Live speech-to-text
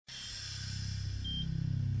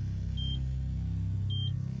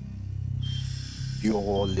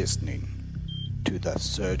You're listening to the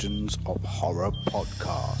Surgeons of Horror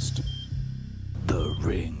podcast, the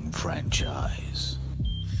Ring franchise.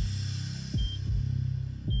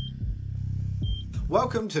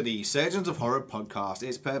 Welcome to the Surgeons of Horror podcast.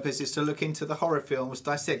 Its purpose is to look into the horror films,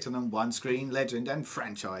 dissecting them one screen, legend and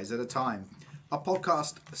franchise at a time. Our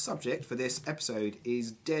podcast subject for this episode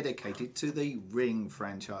is dedicated to the Ring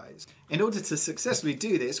franchise. In order to successfully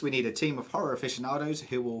do this, we need a team of horror aficionados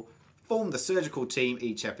who will form the surgical team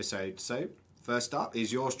each episode. So, first up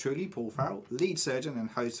is yours truly, Paul Farrell, lead surgeon and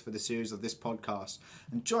host for the series of this podcast.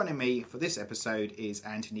 And joining me for this episode is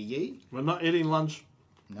Anthony Yee. We're not eating lunch.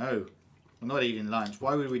 No, we're not eating lunch.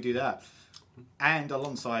 Why would we do that? And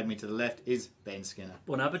alongside me to the left is Ben Skinner.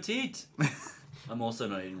 Bon appetit! I'm also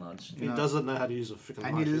not eating lunch. He doesn't know how to use a freaking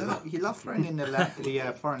And knife. you love throwing in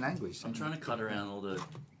the foreign language. I'm trying to cut around all the...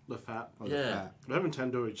 The fat. Yeah. We're having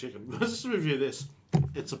tandoori chicken. Let's just review this.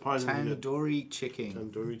 It's surprisingly good. Tandoori chicken.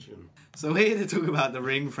 Tandoori chicken. So we're here to talk about the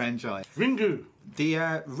Ring franchise. Ringu. The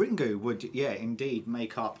Ringu would, indeed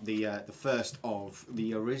make up the first of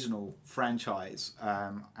the original franchise,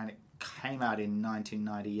 and it came out in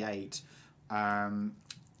 1998,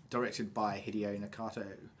 directed by Hideo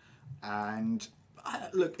Nakata. And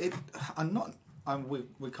look,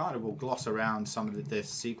 we kind of will gloss around some of the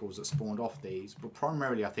sequels that spawned off these, but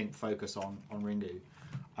primarily I think focus on Ringu.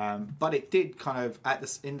 But it did kind of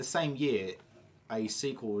in the same year, a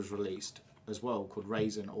sequel was released as well called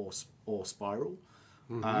Raisin or Spiral,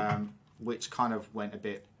 which kind of went a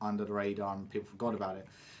bit under the radar and people forgot about it.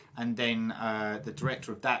 And then the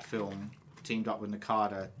director of that film teamed up with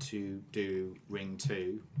Nakata to do Ring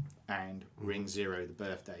 2 and Ring 0, The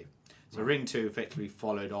Birthday. So Ring 2 effectively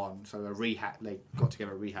followed on. So they got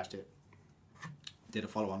together, rehashed it, did a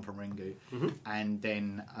follow-on from Ringu, and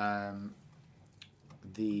then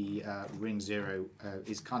the Ring 0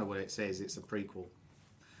 is kind of what it says. It's a prequel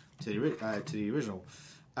to the original.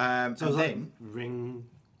 So and then Ring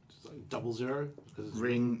 00?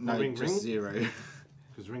 Ring 0.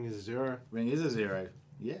 Because Ring is 0. Ring is a 0.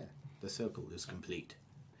 Yeah, the circle is complete.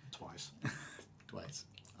 Twice. Twice.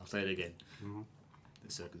 I'll say it again. Mm-hmm.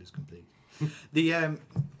 The circle is complete.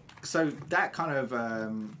 So that kind of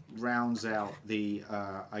rounds out the,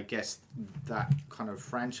 I guess, that kind of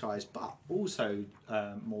franchise. But also,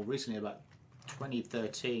 more recently, about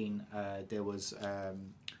 2013, there was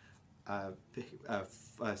a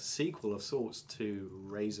sequel of sorts to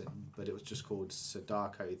Raisin, but it was just called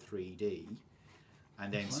Sadako 3D.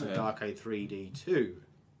 And then Sadako 3D 2,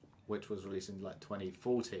 which was released in like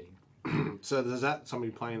 2014. So is that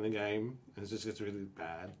somebody playing the game and it just gets really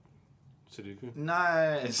bad? Sudoku?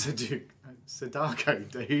 No, it's Sadako,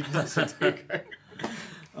 dude, not Sudoku.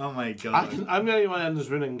 Oh my god. I'm the only one in this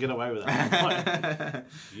room and get away with that.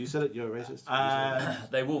 You said it, you're a racist.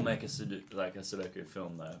 They will make a Sadako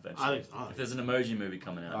film though eventually. If there's an emoji movie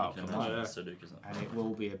coming out, you can imagine Sudoku's not. And it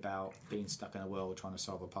will be about being stuck in a world trying to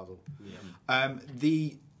solve a puzzle. Yeah.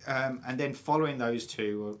 And then following those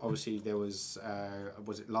two, obviously there was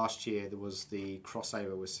it last year? There was the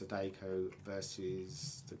crossover with Sadako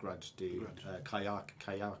versus the Grudge dude,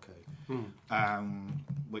 Kayako,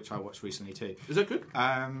 which I watched recently too. Is that good?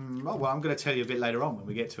 I'm going to tell you a bit later on when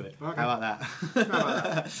we get to it. Okay. How about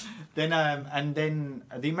that? Then and then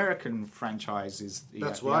the American franchise is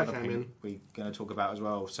That's the why I other came thing in. we're going to talk about as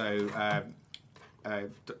well. So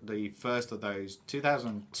the first of those,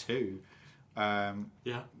 2002.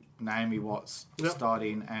 Naomi Watts starred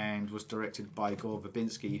in and was directed by Gore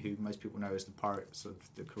Verbinski, who most people know as the Pirates of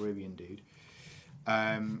the Caribbean dude.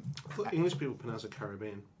 I thought English people pronounce it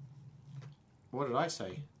Caribbean. What did I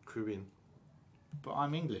say? Caribbean. But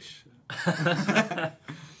I'm English.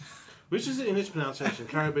 Which is the English pronunciation?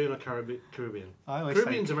 Caribbean or Caribbean? Caribbean's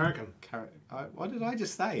Caribbean's American. What did I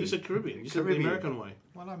just say? You said Caribbean. You said the American way.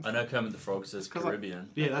 Well, I know Kermit the Frog says Caribbean.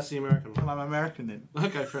 Yeah, that's the American way. Well, I'm American then.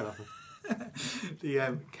 Okay, fair enough.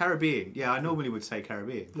 The Caribbean. Yeah, I normally would say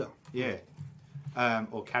Caribbean. No. Yeah.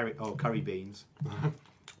 Or curry beans.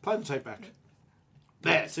 Play the tape back.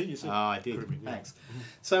 There, see, you said. Oh, I did. Caribbean, yeah. Thanks.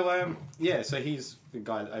 So he's the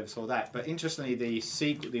guy that oversaw that. But interestingly,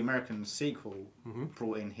 the American sequel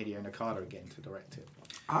brought in Hideo Nakata again to direct it.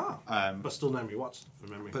 But still Naomi Watts,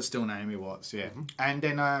 from memory. But still Naomi Watts, yeah. And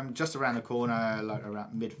then just around the corner, like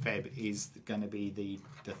around mid-Feb, is going to be the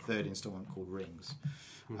third installment called Rings,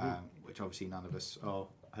 which obviously none of us are.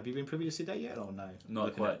 Have you been privy to see that yet, or no?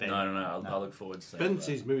 Not quite. No. I'll look forward to seeing Ben that.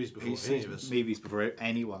 sees movies before any of us. Movies before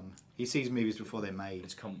anyone. He sees movies before they're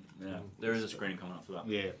made. There is a screening coming up for that.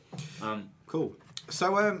 Yeah. Cool.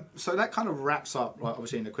 So that kind of wraps up,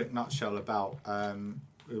 obviously, in a quick nutshell about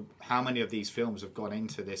how many of these films have gone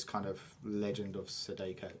into this kind of legend of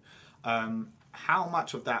Sadako. how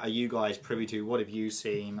much of that are you guys privy to? What have you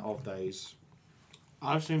seen of those?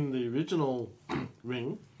 I've seen the original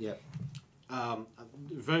Ring. Yep.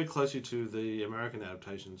 Very closely to the American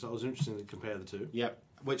adaptation, so it was interesting to compare the two. Yep.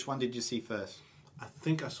 Which one did you see first? I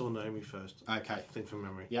think I saw Naomi first. Okay. I think from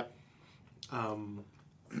memory. Yep. And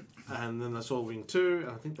then I saw Ring 2,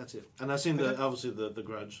 and I think that's it. And I've seen obviously the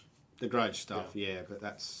Grudge. The Grudge stuff, yeah, but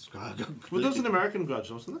that's... Well, there was an American Grudge,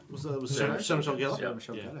 wasn't there? Was Sarah Michelle Gellar? Sarah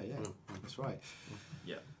Michelle Gellar, yeah. That's right.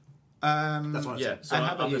 Yeah. That's right. Yeah, so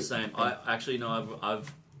I'm the same. I actually, no,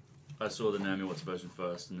 I saw the Naomi Watts version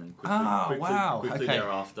first, and then quickly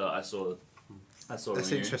thereafter, I saw That's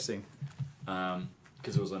Ringu. interesting.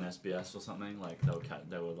 Because it was on SBS or something. Like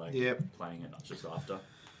they were like playing it just after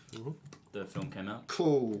the film came out.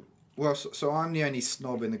 Cool. Well, so I'm the only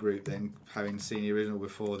snob in the group then, having seen the original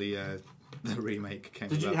before the remake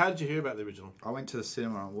came out. How did you hear about the original? I went to the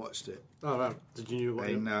cinema and watched it. Oh, right. Did you know what?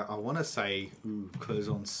 And I want to say, because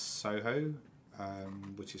on Soho,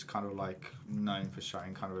 which is kind of like known for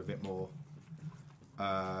showing kind of a bit more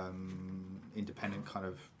independent kind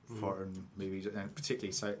of foreign movies, and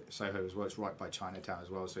particularly Soho as well. It's right by Chinatown as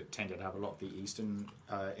well, so it tended to have a lot of the Eastern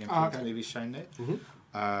influence movies shown there. Mm-hmm.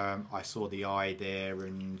 I saw The Eye there,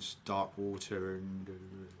 and Dark Water, and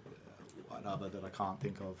one other that I can't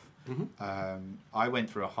think of. Mm-hmm. I went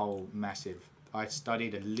through a whole massive... I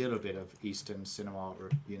studied a little bit of Eastern cinema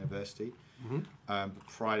at university. Mm-hmm. But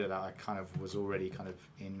prior to that, I kind of was already kind of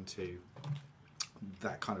into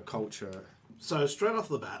that kind of culture. So straight off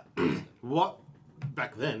the bat, what...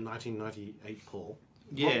 Back then, 1998, Paul.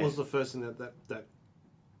 Yeah. What was the first thing that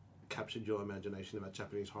captured your imagination about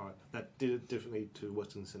Japanese horror that did it differently to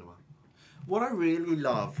Western cinema? What I really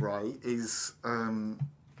love, right, is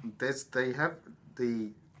they have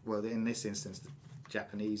in this instance, the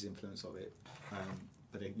Japanese influence of it,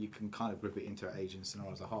 but you can kind of group it into Asian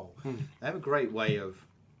cinema as a whole. They have a great way of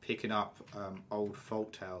picking up old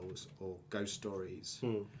folk tales or ghost stories.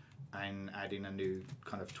 And adding a new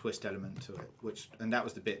kind of twist element to it, and that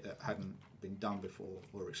was the bit that hadn't been done before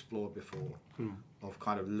or explored before, of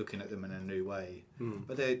kind of looking at them in a new way.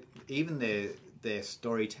 But even their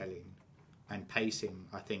storytelling and pacing,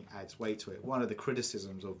 I think, adds weight to it. One of the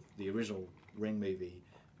criticisms of the original Ring movie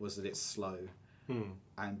was that it's slow,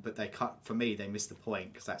 but they missed the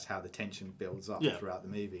point, because that's how the tension builds up throughout the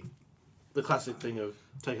movie. The classic thing of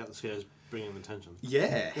take out the scares, bring in the tension.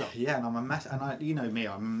 Yeah. And I'm a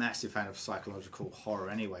massive fan of psychological horror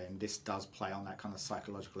anyway, and this does play on that kind of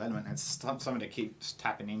psychological element. And it's something that keeps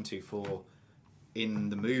tapping into in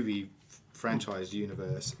the movie franchise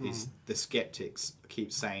universe is the skeptics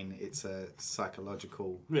keep saying it's a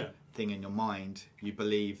psychological thing in your mind. You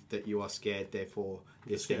believe that you are scared, therefore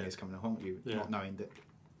this thing is coming to haunt you, not knowing that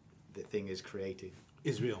the thing is created.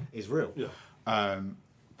 Is real. Yeah.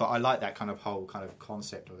 But I like that kind of whole kind of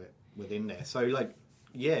concept of it within there. So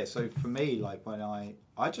so for me, like when I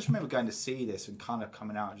just remember going to see this and kind of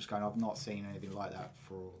coming out and just going, I've not seen anything like that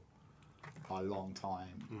for a long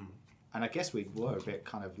time. And I guess we were a bit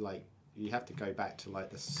kind of like, you have to go back to like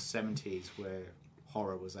the 70s where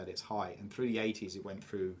horror was at its height, and through the 80s it went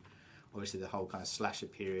through obviously the whole kind of slasher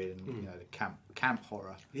period and the camp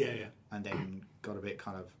horror, and then got a bit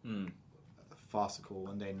kind of farcical,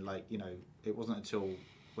 and then it wasn't until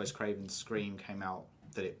Wes Craven's Scream came out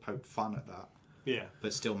that it poked fun at that,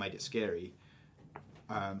 but still made it scary,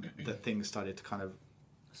 that things started to kind of...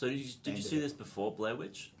 So did you see this before Blair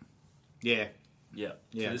Witch? Yeah. So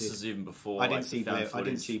this is even before... I didn't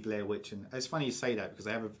see Blair Witch, and it's funny you say that, because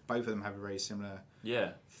both of them have a very similar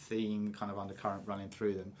theme kind of undercurrent running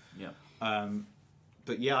through them.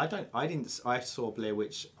 But I saw Blair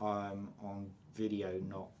Witch on video,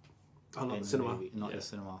 not the cinema. The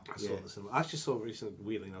cinema. I saw the cinema. I actually saw recently,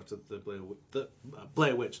 weirdly enough, the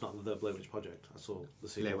Blair Witch, not the Blair Witch Project. I saw the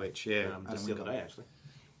cinema. Blair Witch, just the other day, actually.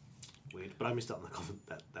 Weird, but I missed out on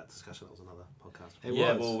that discussion. That was another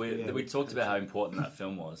podcast. We talked about how important that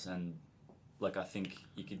film was, and like I think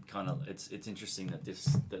you could kind of it's interesting that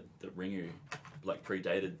that Ringu like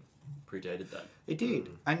predated that. It did,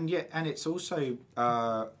 and it's also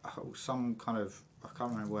some kind of, I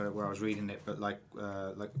can't remember where I was reading it, but like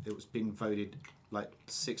it was been voted like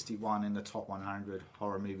 61 in the top 100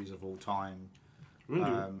 horror movies of all time.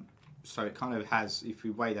 So it kind of has, if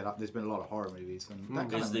you weigh that up, there's been a lot of horror movies, and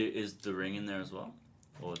that is the Ring in there as well?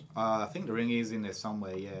 Or? I think the Ring is in there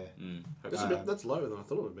somewhere. That's lower than I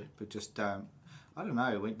thought it would be. But just I don't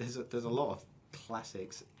know. There's a lot of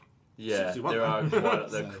classics. Yeah, 61. There are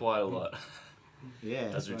quite a lot.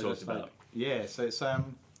 Yeah, as we talked about. So it's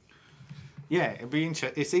Yeah, it'd be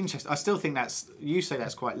it's interesting. I still think you say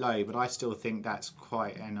that's quite low, but I still think that's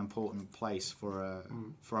quite an important place for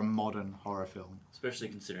a modern horror film. Especially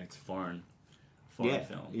considering it's a foreign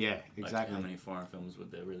film. Yeah, exactly. Like, how many foreign films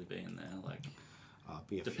would there really be in there? Like,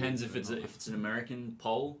 depends if it's an American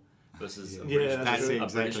poll versus a that's British, it, exactly.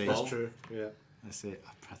 British poll. That's true. Yeah. That's it.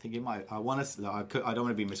 I think it might. I want to. I don't want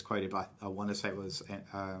to be misquoted, but I want to say it was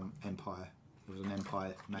Empire. It was an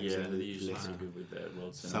Empire magazine. Yeah, they're usually pretty good with their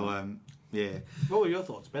world So cinema. yeah. What were your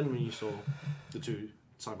thoughts, Ben, when you saw the two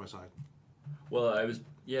side by side? Well,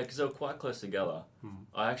 because they were quite close together.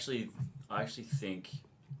 I actually think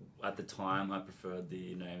at the time I preferred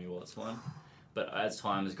the Naomi Watts one, but as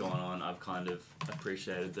time has gone on, I've kind of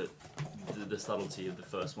appreciated that the subtlety of the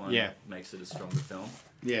first one makes it a stronger film.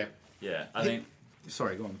 Yeah. Yeah, I think.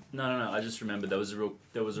 Sorry, go on. No. I just remember there was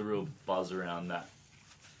a real buzz around that.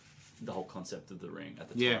 The whole concept of the ring at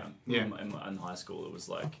the time. Yeah. In high school, it was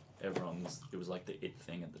like it was like the it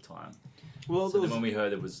thing at the time. Well, so then when we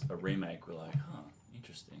heard it was a remake, we're like,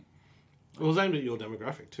 interesting. It was aimed at your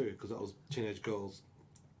demographic too, because that was teenage girls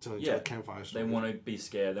telling each other campfire stories. They want to be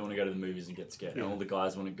scared. They want to go to the movies and get scared. And all the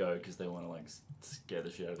guys want to go because they want to like scare the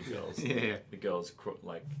shit out of the girls. Yeah. The girls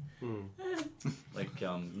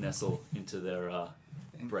nestle into their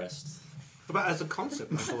breasts. But as a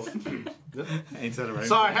concept, I thought. Instead of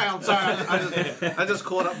Sorry, hang on. Sorry, I just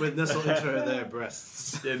caught up with nestle into their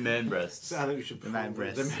breasts. They're man breasts. I think we should the man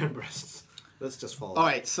breasts. The man breasts. Let's just follow. All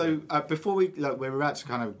right. So before we're about to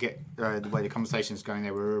kind of get the way the conversation is going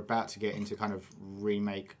there. We're about to get into kind of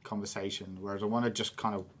remake conversation. Whereas I want to just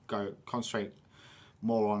kind of concentrate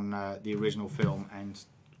more on the original film and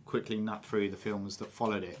quickly nut through the films that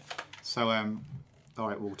followed it. So all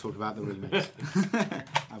right, we'll talk about the remakes.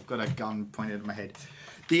 I've got a gun pointed at my head.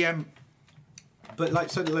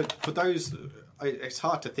 But for those, it's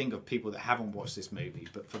hard to think of people that haven't watched this movie.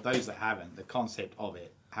 But for those that haven't, the concept of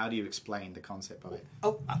it. How do you explain the concept of it?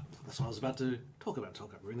 That's what I was about to talk about. I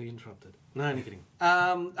got really interrupted. No, only kidding.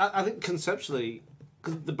 I think conceptually,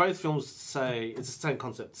 because both films say it's the same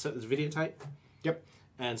concept. So there's videotape. Yep.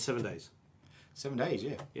 And 7 days. 7 days,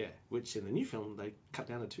 yeah. Yeah, which in the new film they cut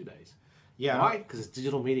down to 2 days. Yeah. Why? Because it's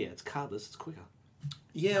digital media. It's cardless. It's quicker.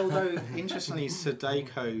 Yeah, although interestingly,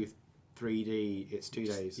 Sadako 3D, it's 2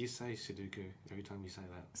 days. You say Sudoku every time you say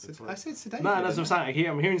that. I said Sadako. No, that's what I'm saying.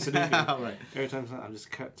 I'm hearing Sudoku. Oh, right. Every time I'm just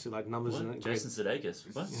cut to like numbers in it. Jason Sudeikis.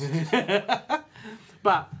 What?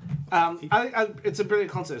 But I it's a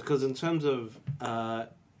brilliant concept because in terms of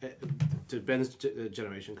to Ben's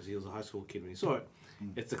generation, because he was a high school kid when he saw it,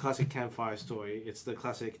 it's the classic campfire story. It's the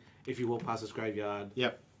classic if you walk past this graveyard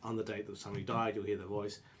on the date that somebody died, you'll hear their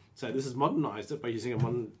voice. So this has modernised it by using a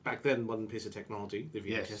modern piece of technology, the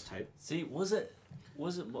VHS tape. See, was it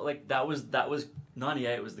like that was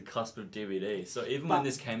 98 was the cusp of DVD. So even when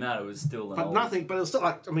this came out, it was still but it was still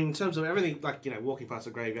like, I mean, in terms of everything, like, you know, walking past a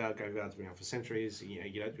graveyard's been around for centuries. You know,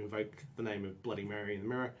 you don't invoke the name of Bloody Mary in the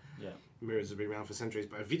mirror. Yeah. Mirrors have been around for centuries,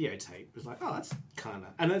 but a videotape was like, oh, that's kind of,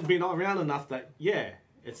 and it'd been around enough that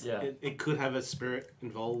it could have a spirit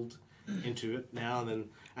involved into it now and then.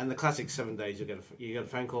 And the classic 7 days, you get a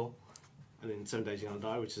phone call, and in 7 days you're going to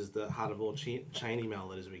die, which is the heart of all chain email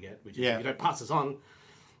letters we get. Which is, if you don't pass this on,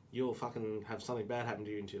 you'll fucking have something bad happen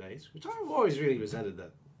to you in 2 days. Which I've always really resented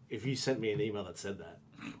that. If you sent me an email that said that,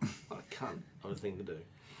 I can't. Not a thing to do.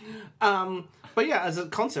 But yeah, as a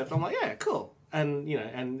concept, I'm like, yeah, cool. And you know,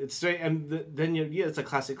 and it's very, then it's a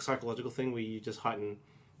classic psychological thing where you just heighten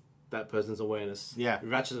that person's awareness. Yeah,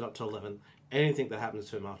 ratchet it up to 11. Anything that happens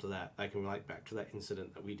to him after that, they can relate back to that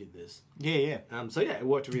incident that we did this. Yeah. So yeah, it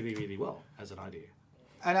worked really, really well as an idea.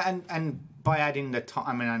 And by adding the time,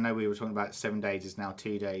 I mean, I know we were talking about 7 days is now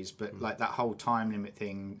 2 days, but like that whole time limit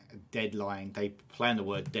thing, deadline, they play on the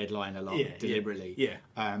word deadline a lot deliberately. Yeah.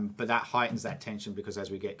 But that heightens that tension because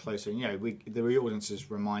as we get closer, you know, the audience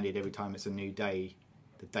is reminded every time it's a new day,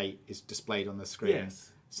 the date is displayed on the screen.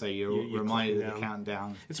 Yes. So you're reminded of the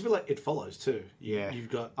countdown. It's a bit like It Follows too. You've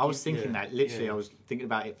got. I was thinking that literally. I was thinking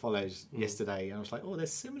about It Follows yesterday, and I was like, "Oh,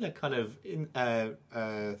 there's similar kind of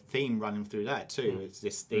theme running through that too. It's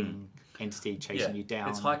this thing, entity chasing you down.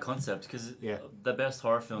 It's high concept because the best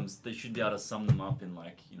horror films they should be able to sum them up in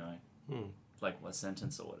like like a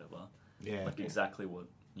sentence or whatever. Yeah, like exactly what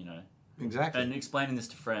exactly. And explaining this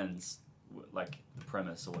to friends, like the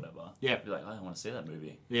premise or whatever. Yeah, be like, I don't want to see that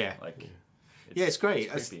movie. Yeah, like. It's great.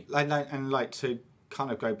 And to kind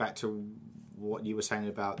of go back to what you were saying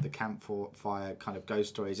about the campfire kind of ghost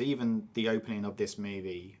stories, even the opening of this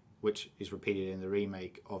movie, which is repeated in the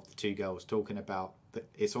remake of the two girls talking about,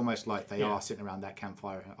 it's almost like they are sitting around that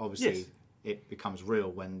campfire. And obviously, it becomes real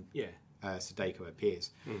when Sadako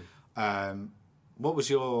appears. What was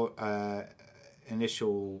your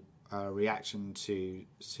initial reaction to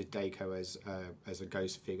Sadako as a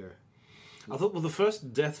ghost figure? I thought, well, the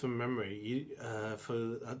first death from memory, for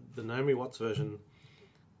the Naomi Watts version,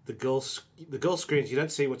 the girl screams. You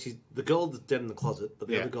don't see what the girl is dead in the closet, but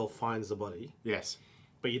the other girl finds the body. Yes,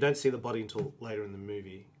 but you don't see the body until later in the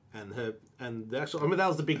movie. And the actual, I mean, that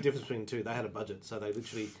was the big difference between the two. They had a budget, so they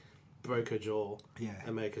literally broke her jaw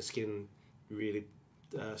and make her skin really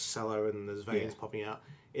sallow, and there's veins popping out.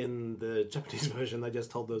 In the Japanese version, they just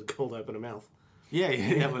told the girl to open her mouth.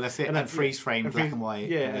 Yeah. Well, that's it. And freeze frame, black and white.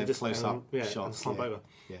 Yeah, and just close up shots. And slump over.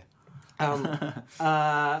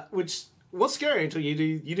 Yeah. Which was scary until you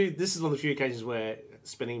do. This is one of the few occasions where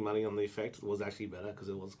spending money on the effect was actually better because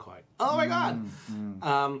it was quite. Oh my god!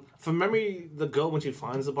 From memory, the girl when she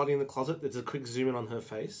finds the body in the closet, there's a quick zoom in on her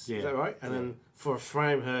face. Yeah. Is that right? And then for a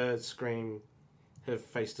frame, her scream, her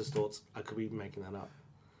face distorts. I could be making that up.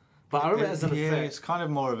 But I remember as an effect... it's kind of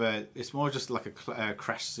more of a... It's more just like a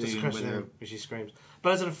crash zoom when she screams.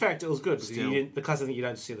 But as an effect, it was good because I think you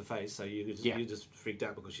don't see the face, so you just freaked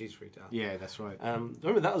out because she's freaked out. Yeah, that's right. I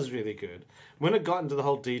remember that was really good. When it got into the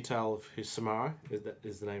whole detail of who Samara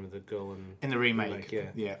is the name of the girl in the remake.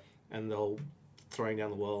 Yeah. And the whole throwing down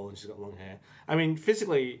the wall and she's got long hair. I mean,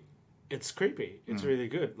 physically, it's creepy. It's really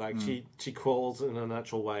good. Like, she crawls in a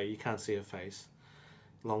natural way. You can't see her face.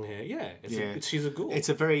 Long hair, she's a ghoul. It's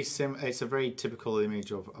a very typical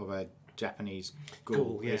image of a Japanese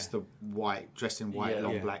ghoul. It's the white, dressed in white,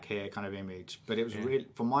 long black hair kind of image. But it was really,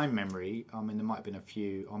 from my memory, I mean, there might have been a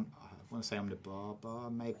few. I want to say the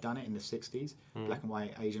Barber may have done it in the 60s, black and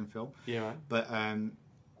white Asian film. Yeah, right. But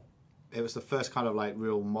it was the first kind of like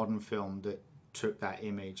real modern film that took that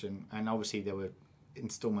image, and obviously there were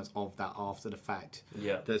installments of that after the fact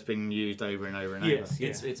that's been used over and over and over.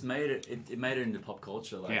 It's made it made it into pop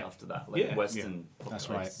culture after that, Western pop, that's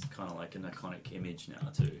right. It's kind of like an iconic image now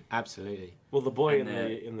too. Absolutely. Well, the boy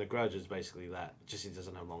in the Grudge is basically that, just he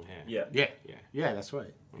doesn't have long hair. Yeah, that's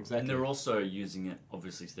right. Exactly. And they're also using it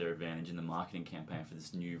obviously to their advantage in the marketing campaign for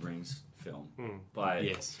this new Rings film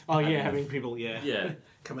by having people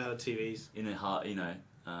come out of TVs in a heart,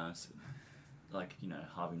 like,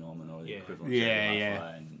 Harvey Norman or the equivalent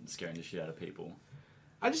and scaring the shit out of people.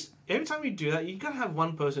 Every time you do that, you gotta have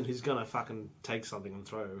one person who's gonna fucking take something and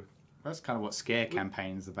throw. That's kind of what scare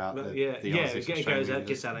campaigns about. It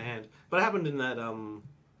gets out of hand. But it happened in that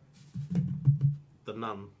the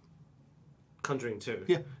Nun, Conjuring 2.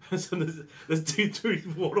 Yeah. So there's two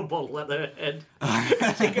water bottle at their head.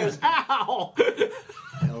 She goes, ow!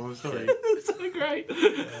 Oh, I'm sorry. It's so great.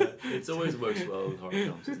 It always works well with horror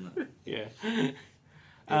films, doesn't it? Yeah. It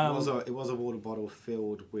was a water bottle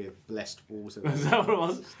filled with blessed water. Is that what it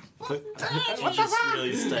was? She's just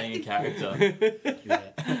really staying in character.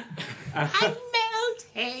 I'm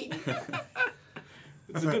melting.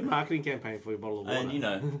 It's a good marketing campaign for a bottle of water.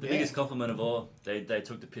 And the biggest compliment of all, they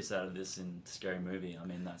took the piss out of this in Scary Movie. I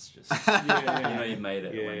mean, that's just you've made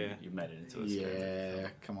it. You've made it into a scary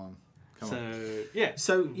film. Come on.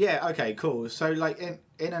 Okay, cool. So, like,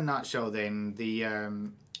 in a nutshell, then the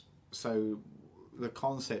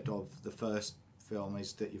concept of the first film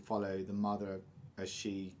is that you follow the mother as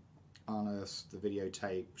she unearths the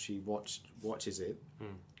videotape. She watches it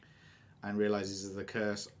and realizes there's a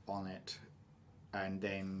curse on it, and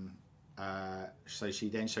then so she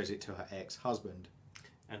then shows it to her ex-husband.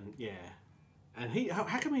 And he how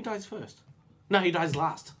come he dies first? No, he dies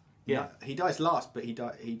last. Yeah, no, he dies last, but he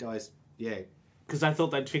dies. Yeah, because they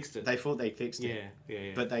thought they'd fixed it. They thought they'd fixed it.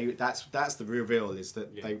 Yeah. But that's the reveal is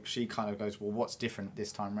that she kind of goes, well, what's different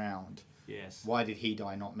this time round? Yes. Why did he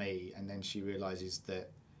die, not me? And then she realizes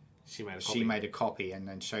that she made a copy and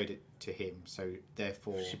then showed it to him. So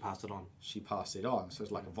therefore, she passed it on. So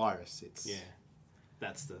it's like a virus.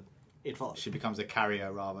 That's it follows. She becomes a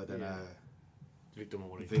carrier rather than a victim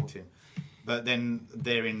or victim. But then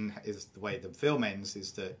therein is the way the film ends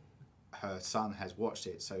is that her son has watched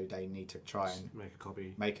it, so they need to try and make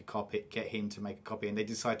a copy, get him to make a copy, and they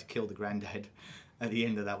decide to kill the granddad at the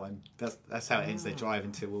end of that one. That's how it ends. They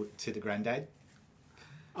drive to the granddad.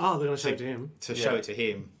 Oh, they're going to show it to him. Show it to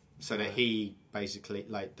him, so that he basically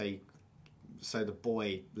so the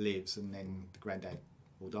boy lives, and then the granddad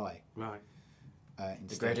will die. Right.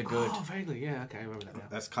 The greater good. Oh, vaguely, yeah, okay, I remember that now.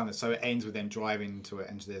 That's kind of, so it ends with them driving to it,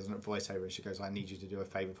 and there's a voiceover, and she goes, "I need you to do a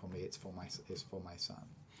favour for me. It's for my son."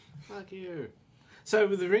 Fuck you. So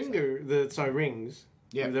with the Rings, with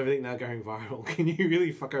everything now going viral, can you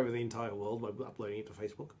really fuck over the entire world by uploading it to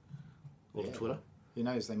Facebook or to Twitter? Who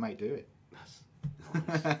knows? They might do it. Nice.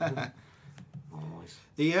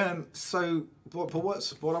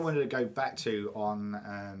 What I wanted to go back to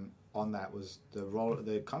on that was the role of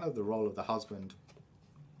the husband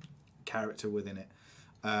character within it,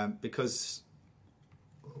 because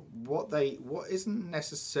what isn't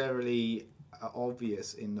necessarily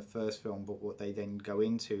obvious in the first film, but what they then go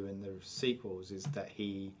into in the sequels is that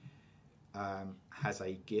he has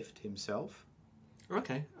a gift himself.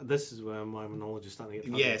 Okay, this is where my knowledge is starting to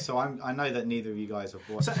get. Yeah, so I know that neither of you guys have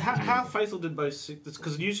watched. So how faithful did both?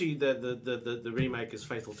 Because usually the remake is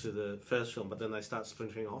faithful to the first film, but then they start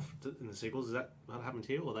splintering off in the sequels. Is that what happened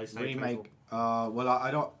here, or they stay remake? Faithful? Well,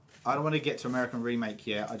 I don't want to get to American remake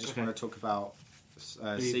yet. I just want to talk about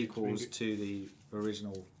sequels to the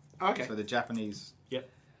original. Okay. So the Japanese. Yep.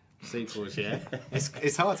 Sequels, yeah.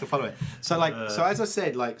 it's hard to follow it. So so as I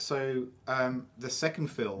said, the second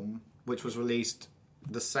film, which was released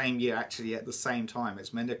the same year, actually at the same time,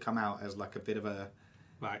 it's meant to come out as like a bit of a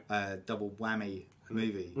double whammy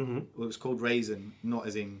movie. Mm-hmm. Well, it was called Raisin, not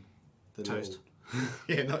as in the toast.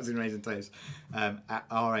 Yeah, not as in Raisin Toast.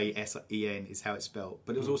 RASEN is how it's spelled,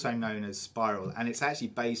 but it was also known as Spiral, and it's actually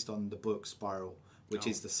based on the book Spiral, which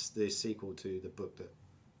is the sequel to the book that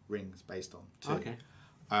Ring's based on too. Okay.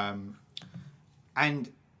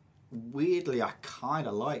 And weirdly, I kind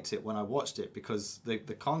of liked it when I watched it, because the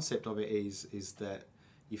concept of it is that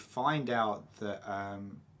you find out that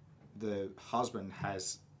the husband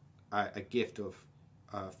has a gift of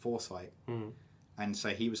foresight, and so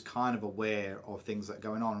he was kind of aware of things that are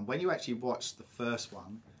going on. When you actually watch the first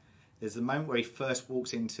one, there's the moment where he first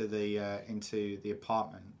walks into the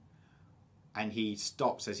apartment, and he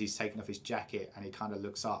stops as he's taking off his jacket, and he kind of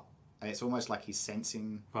looks up. And it's almost like he's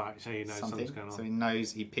sensing so he knows something's going on.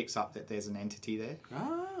 So he picks up that there's an entity there.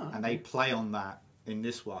 Okay. And they play on that in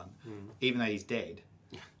this one, even though he's dead.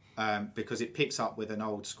 Because it picks up with an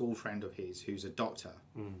old school friend of his who's a doctor,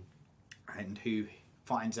 and who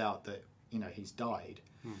finds out that, he's died.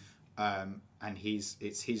 And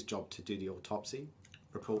it's his job to do the autopsy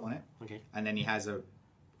report on it. Okay. And then he has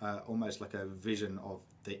almost like a vision of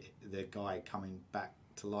the guy coming back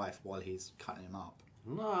to life while he's cutting him up.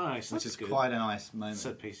 Nice, which is good. Quite a nice moment.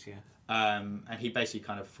 Set piece, yeah. And he basically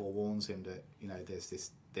kind of forewarns him that there's this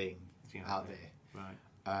thing out there. Right.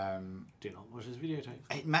 Do not watch this videotape.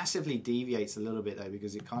 It massively deviates a little bit though,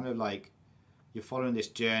 because it kind of like you're following this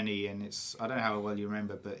journey, and it's, I don't know how well you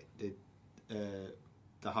remember, but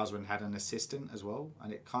the husband had an assistant as well,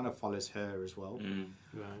 and it kind of follows her as well.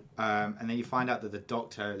 Right. And then you find out that the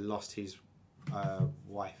doctor lost his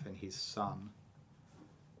wife and his son.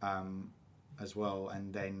 As well,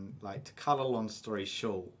 and then, like, to cut a long story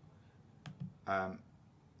short,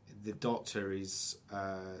 the doctor is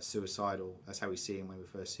suicidal. That's how we see him when we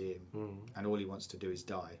first see him, and all he wants to do is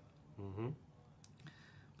die.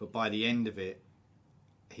 But by the end of it,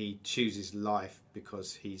 he chooses life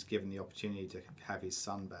because he's given the opportunity to have his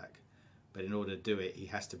son back. But in order to do it, he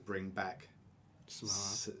has to bring back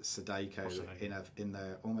Sadako in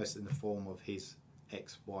the almost in the form of his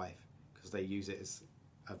ex-wife, because they use it as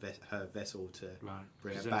her vessel to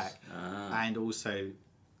bring her back. And also,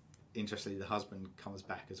 interestingly, the husband comes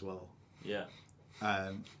back as well. Yeah.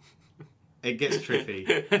 It gets trippy.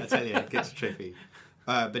 I tell you, it gets trippy.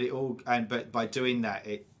 But by doing that,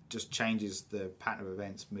 it just changes the pattern of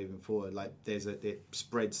events moving forward. Like it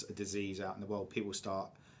spreads a disease out in the world. People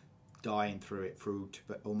start dying through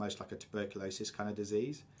almost like a tuberculosis kind of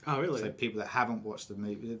disease. Oh, really? So people that haven't watched the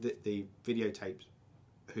movie, the videotapes,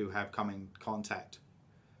 who have come in contact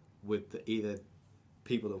with either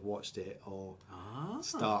people that have watched it or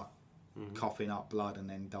start coughing up blood and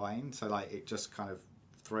then dying. So like it just kind of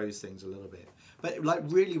throws things a little bit. But like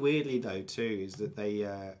really weirdly though too is that they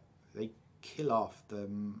kill off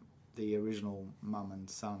the original mum and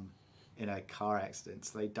son in a car accident.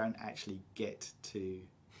 So they don't actually get to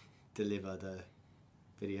deliver the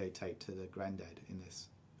videotape to the granddad in this.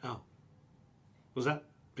 Oh, was that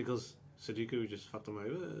because Sadako just fucked them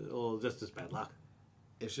over, or just as bad luck?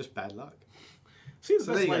 It's just bad luck. See,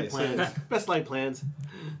 the best laid plans. Best laid plans.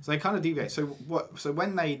 So they kind of deviate. So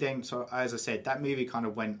when they then, so as I said, that movie kind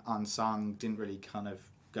of went unsung, didn't really kind of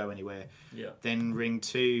go anywhere. Yeah. Then Ring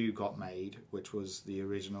 2 got made, which was the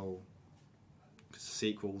original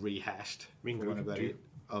sequel rehashed, Ringu,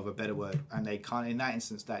 of a better word. And they kind of, in that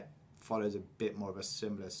instance, that follows a bit more of a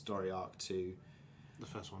similar story arc to the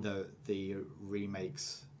first one. The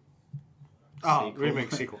remakes. Sequel.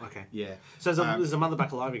 Remake sequel. Okay. Yeah. So is the mother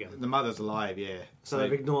back alive again? The mother's alive. Yeah. So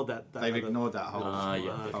they've ignored that. They've ignored that whole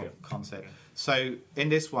concept. Okay. So in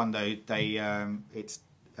this one though, they it's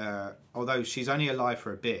although she's only alive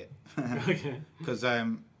for a bit, because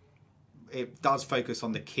it does focus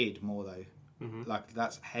on the kid more though. Like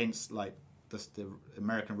that's hence like the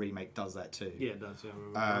American remake does that too. Yeah, it does. Yeah,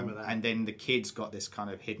 I remember that. And then the kid's got this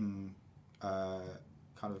kind of hidden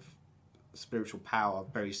kind of spiritual power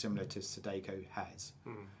very similar to Sadako has.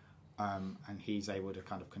 And he's able to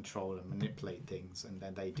kind of control and manipulate things, and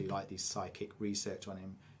then they do like this psychic research on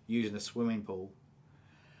him using a swimming pool.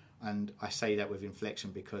 And I say that with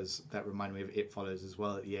inflection because that reminded me of It Follows as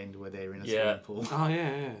well at the end where they're in a swimming pool. Oh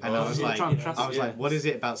yeah. And I was like, what is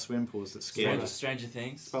it about swimming pools that scare me? Stranger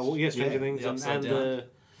Things. But Stranger Things and the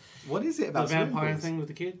what is it about the vampire thing with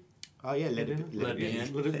the kid? Oh yeah, let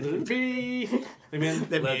it be. I mean, let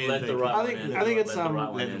the right I think it's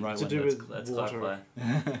to do with let's water.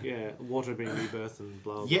 Yeah, water being rebirth and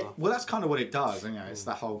blah blah. Yeah, well, that's kind of what it does. You know, it's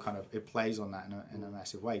that whole kind of it plays on that in a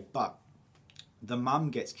massive way. But the mum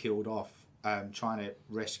gets killed off trying to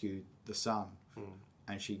rescue the son,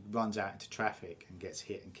 and she runs out into traffic and gets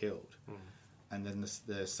hit and killed. And then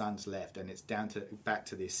the son's left, and it's back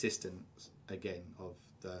to the assistant again of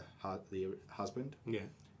the husband. Yeah.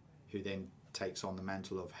 Who then takes on the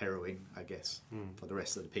mantle of heroine, I guess, for the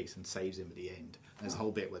rest of the piece and saves him at the end. And there's a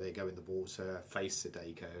whole bit where they go in the water, face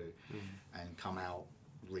Sadako, and come out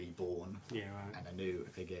reborn and anew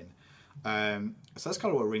again. So that's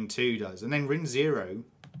kind of what Ring 2 does. And then Ring 0,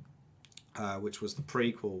 which was the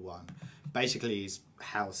prequel one, basically is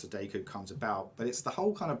how Sadako comes about. But it's the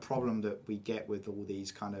whole kind of problem that we get with all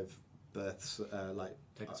these kind of births,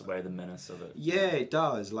 takes away the menace of it. Yeah, it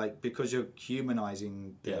does. Like because you're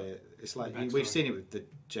humanizing the. It's like we've seen it with the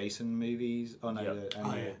Jason movies.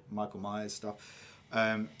 Michael Myers stuff.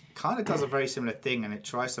 Kind of does a very similar thing, and it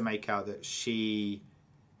tries to make out that she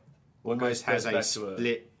almost has a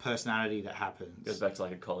split personality that happens. Goes back to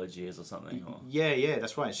like a college years or something. Or... Yeah,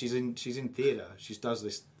 that's right. She's in theatre. She does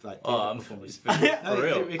this like performance. For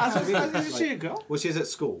real. Is she a girl? Well, she's at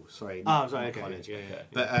school. Sorry. Oh, sorry. Okay. College. Yeah.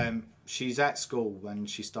 But she's at school when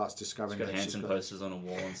she starts discovering she's got that Hanson posters on a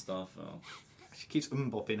wall and stuff. Oh. She keeps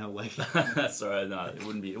bopping her way. That's alright. No, it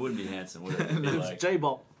wouldn't be Hanson, would it? It'd be like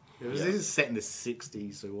J-Bop. This is set in the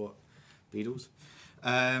 60s, so what? Beatles.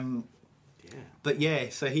 But yeah,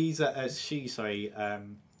 so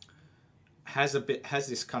has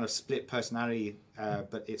this kind of split personality,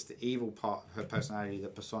 but it's the evil part of her personality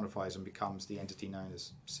that personifies and becomes the entity known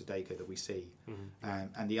as Sadako that we see,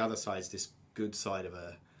 and the other side is this good side of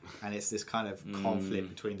her, and it's this kind of conflict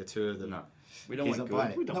between the two of them. No, we don't want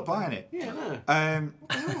buying it. Not buying it. Yeah, no.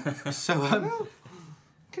 So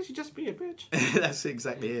can she just be a bitch? That's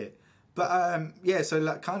exactly it. But so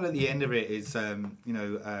like kind of at the end of it is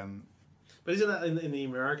But isn't that in the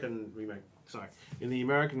American remake? Sorry, in the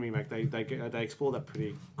American remake, they explore that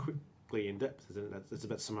pretty quickly in depth. Isn't it? It's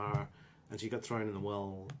about Samara, and she got thrown in the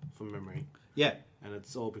well from memory. Yeah, and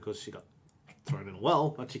it's all because she got thrown in a well,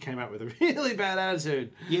 but she came out with a really bad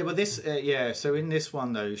attitude. Yeah, but this, so in this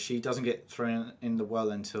one though, she doesn't get thrown in the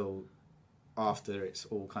well until after it's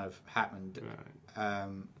all kind of happened. Right.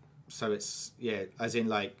 So it's as in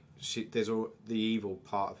like the evil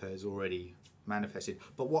part of her is already manifested.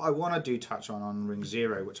 But what I want to do touch on Ring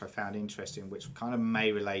 0, which I found interesting, which kind of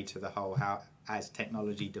may relate to the whole how as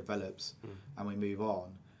technology develops and we move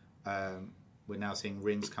on, we're now seeing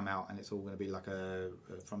rings come out, and it's all going to be like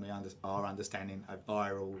from our understanding, a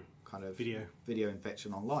viral kind of video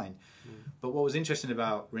infection online. But what was interesting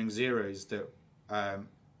about Ring 0 is that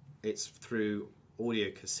it's through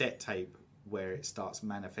audio cassette tape where it starts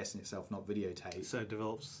manifesting itself, not videotape. So it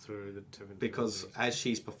develops through the different... Because as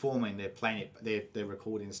she's performing, they're playing it, they're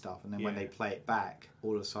recording stuff, and then when they play it back,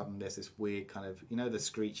 all of a sudden there's this weird kind of, the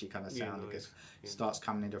screechy kind of sound that starts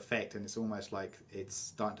coming into effect, and it's almost like it's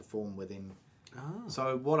starting to form within... Oh.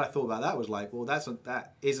 So what I thought about that was like, well,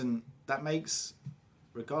 that makes...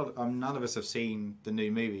 none of us have seen the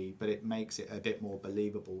new movie, but it makes it a bit more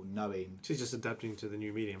believable knowing... She's just adapting to the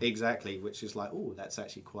new medium. Exactly, which is like, oh, that's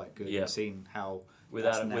actually quite good. Yeah. Seeing how...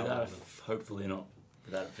 hopefully not,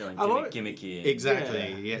 without feeling gimmicky.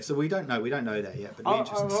 Exactly, yeah. So we don't know that yet, but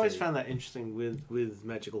I've always found that interesting with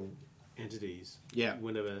magical entities. Yeah.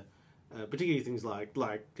 Whenever, particularly things like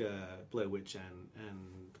Blair Witch and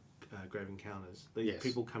Grave Encounters.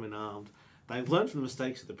 People come in armed. They've learned from the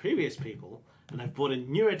mistakes of the previous people, and they've brought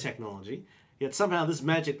in newer technology, yet somehow this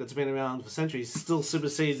magic that's been around for centuries still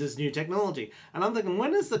supersedes this new technology. And I'm thinking,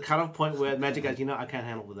 when is the cutoff point where magic goes, I can't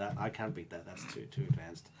handle with that, I can't beat that, that's too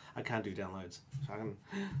advanced, I can't do downloads.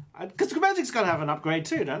 Because magic's got to have an upgrade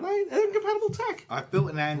too, don't they? They're incompatible tech. I've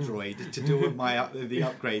built an Android to deal with the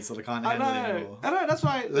upgrades that I can't handle anymore. I know, that's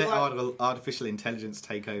why... Let artificial intelligence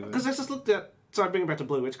take over. Because I just looked at... So I bring it back to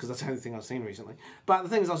Blue Witch because that's the only thing I've seen recently. But the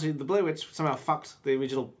thing is, obviously, the Blue Witch somehow fucked the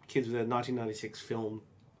original kids with their 1996 film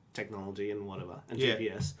technology and whatever, and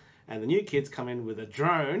GPS. And the new kids come in with a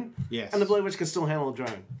drone, and the Blue Witch can still handle a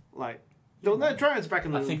drone. Like, No, drones back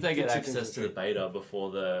in the... I think they get access to the beta before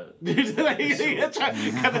the... Can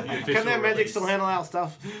their magic still handle our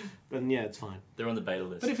stuff? But yeah, it's fine. They're on the beta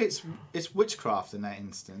list. But if it's witchcraft in that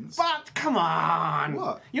instance... But, come on!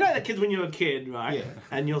 What? You know the kids when you're a kid, right? Yeah.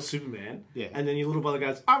 And you're Superman. Yeah. And then your little brother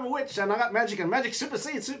goes, I'm a witch and I got magic and magic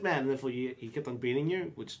supersedes Superman. And therefore he kept on beating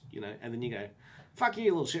you, which, you know, and then you go... Fuck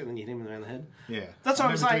you, little shit, and then you hit him around the head. Yeah. That's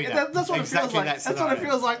what I'm saying. That's what it feels like. That's what it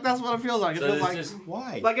feels like. That's what it feels like. It feels like...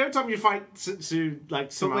 Why? Like, every time you fight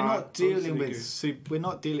like, but we're not dealing with... We're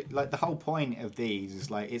not dealing... Like, the whole point of these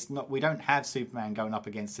is, like, it's not... We don't have Superman going up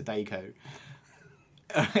against Sadako.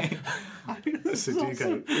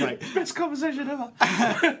 Sudoku. Like, best conversation ever.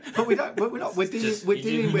 But we're not. We're dealing with...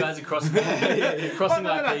 You guys are crossing IPs. But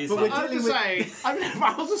I'm just saying, if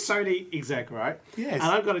I was a Sony exec, right? Yes. And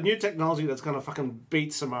I've got a new technology that's going to fucking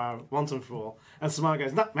beat Samara once and for all, and Samara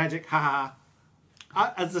goes, "Not magic, haha."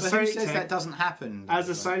 As the But Sony who says tech, that doesn't happen? as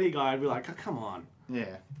a Sony guy, I'd be like, oh, "Come on."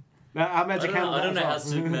 Yeah. Now, our magic I don't know how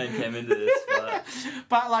Superman came into this, but...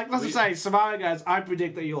 But, like, let's just say, Samara goes, I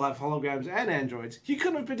predict that you'll have holograms and androids. You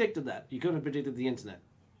couldn't have predicted that. You couldn't have predicted the internet.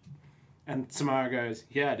 And Samara goes,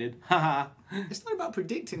 yeah, I did. Haha. It's not about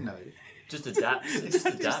predicting, though. Just adapt. Just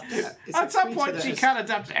adapt. At some point, she can't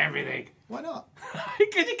adapt to everything. Why not?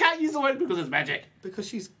 Because you can't use the word because it's magic. Because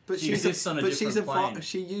she exists on a different plane.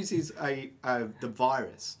 She uses the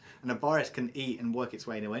virus, and the virus can eat and work its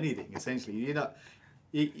way into anything. Essentially, you're not...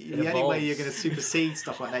 The only way you're going to supersede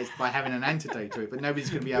stuff like that is by having an antidote to it, but nobody's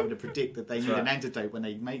going to be able to predict that they need an antidote when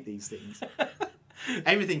they make these things.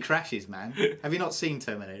 Everything crashes, man. Have you not seen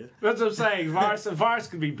Terminator? That's what I'm saying. A virus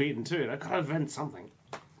can be beaten too. They've got to invent something.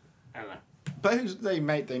 I don't know. But they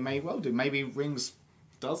may well do. Maybe Rings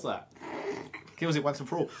does that. Kills it once and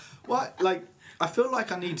for all. Well, like, I feel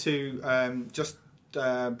like I need to just...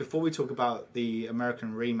 before we talk about the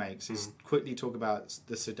American remakes, is quickly talk about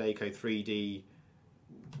the Sadako 3D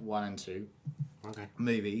 1 and 2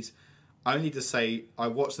 movies. Only to say I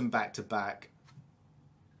watched them back to back,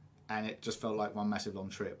 and it just felt like one massive long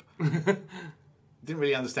trip. Didn't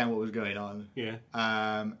really understand what was going on. Yeah.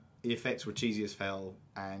 The effects were cheesy as hell,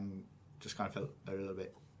 and just kind of felt a little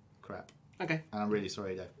bit crap. Okay. And I'm really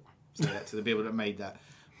sorry to say that to the people that made that.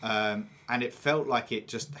 And it felt like it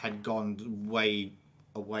just had gone way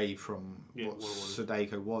away from what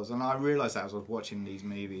Sadako was. And I realised that as I was watching these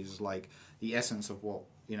movies, like the essence of what,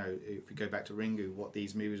 you know, if we go back to Ringu, what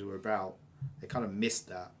these movies were about, they kind of missed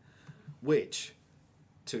that.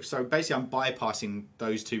 So basically I'm bypassing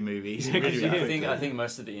those two movies. I think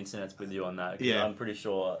most of the internet's with you on that. Yeah. I'm pretty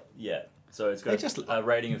sure, So it's got a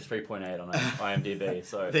rating of 3.8 on IMDb.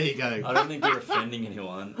 So there you go. I don't think you're offending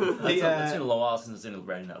anyone. It's been a while since it's been a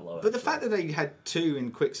rating that low. But the fact that they had two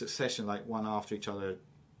in quick succession, like one after each other,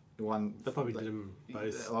 they probably did them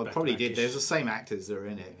both. Well, probably did. There's the same actors that are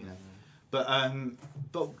in it, you know.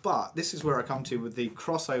 But this is where I come to with the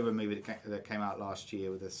crossover movie that came out last year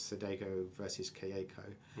with the Sadako versus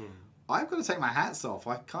Kayako. I've got to take my hats off.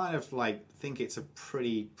 I kind of think it's a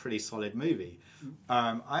pretty solid movie.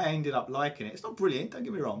 I ended up liking it. It's not brilliant, don't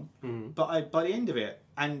get me wrong, but by the end of it,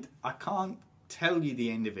 and I can't tell you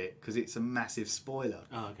the end of it because it's a massive spoiler.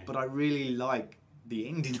 Oh, okay. But I really like the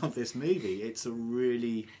ending of this movie. It's a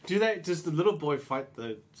really... Does the little boy fight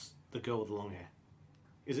the girl with the long hair?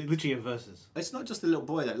 Is it literally a versus? It's not just the little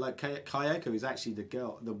boy. Like Kayako is actually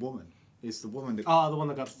the woman. It's the woman that... Oh, the one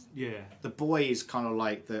that got... Yeah. The boy is kind of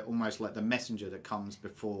like almost like the messenger that comes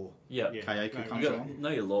before Kayako comes along. Know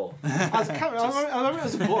your law. I remember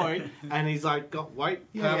as a boy, and he's like got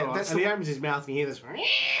white powder on, and he opens his mouth and you hear this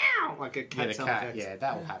like a cat sound effect. Yeah,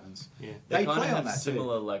 that all happens. Yeah. They play on that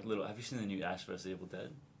similar too. Little... Have you seen the new Ash vs Evil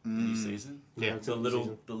Dead? New season? Yeah. The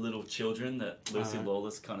little children that Lucy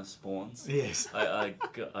Lawless kind of spawns. Yes. I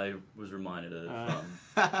was reminded of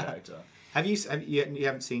the character. You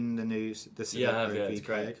haven't seen the news? It's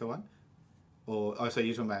great. One? Or so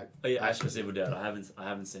you're talking about? Oh yeah, Ash vs Evil Dead. I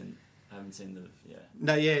haven't seen the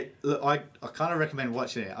No, yeah. Look, I kind of recommend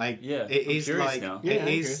watching it. It is like now. It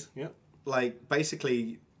is like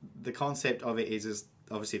basically the concept of it is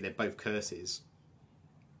obviously they're both curses.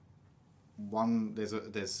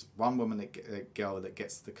 There's one woman girl that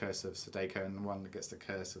gets the curse of Sadako and one that gets the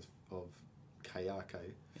curse of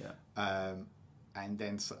Kayako. Yeah. And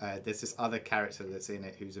then there's this other character that's in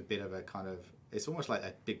it who's a bit of a kind of... It's almost like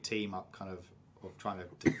a big team up kind of trying to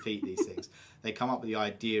defeat these things. They come up with the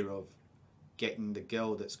idea of getting the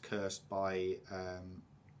girl that's cursed by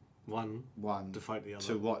one to fight the other.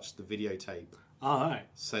 To watch the videotape. Oh, right.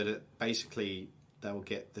 So that basically they'll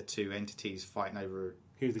get the two entities fighting over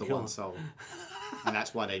who's the one soul. And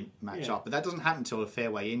that's why they match up. But that doesn't happen until a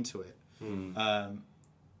fair way into it.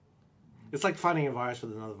 It's like fighting a virus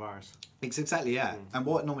with another virus. It's exactly that. And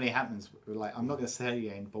what normally happens, like I'm not going to say it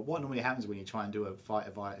again, but what normally happens when you try and do a fight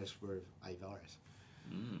a virus with a virus?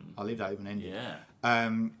 I'll leave that open-ended. Yeah.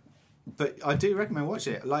 But I do recommend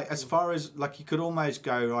watching it. Like as far as like you could almost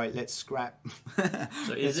go right. Let's scrap.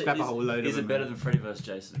 So is it a whole load is of it them. better than Freddy vs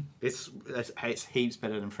Jason? It's heaps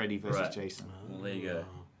better than Freddy versus Jason. Well, there you go.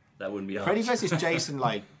 That wouldn't be hard. Freddy versus Jason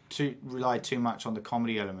relied too much on the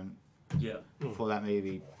comedy element. Yeah. For that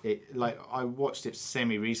movie, I watched it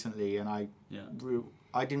semi recently, and I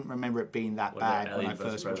didn't remember it being that bad when I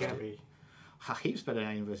first watched it. Heaps better than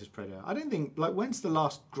Alien vs Predator. I don't think when's the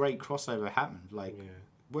last great crossover happened?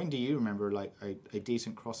 When do you remember a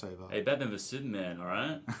decent crossover? Hey, Batman vs Superman, all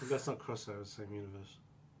right? That's not crossover, same universe.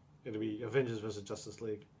 It'll be Avengers versus Justice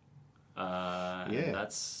League.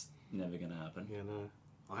 That's never gonna happen. Yeah, no.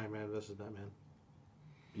 Iron Man versus Batman.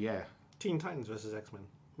 Yeah. Teen Titans versus X-Men,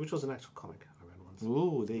 which was an actual comic I read once.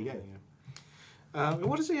 Ooh, there you go. Yeah.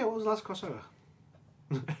 What was the last crossover?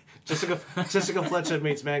 Jessica Fletcher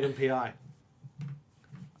meets Magnum P.I.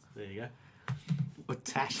 There you go. The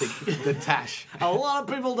Tash. A lot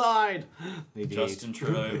of people died. Justin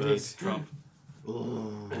Trudeau versus Trump.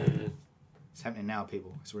 It's happening now,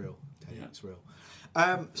 people. It's real. It's real.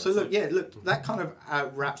 So look, that kind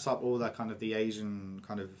of wraps up all that kind of the Asian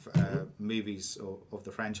kind of movies of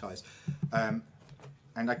the franchise. And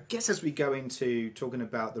I guess as we go into talking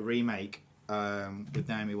about the remake with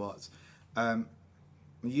Naomi Watts,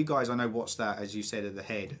 you guys I know watched that, as you said, at the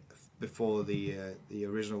head before the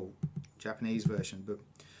original Japanese version. But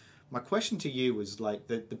my question to you was like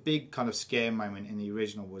the big kind of scare moment in the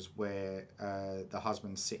original was where the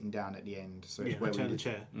husband's sitting down at the end. So it's where the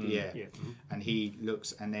chair. And he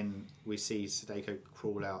looks, and then we see Sadako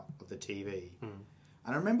crawl out of the TV. And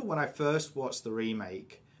I remember when I first watched the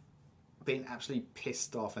remake, being absolutely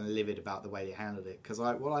pissed off and livid about the way they handled it. Because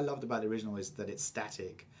what I loved about the original is that it's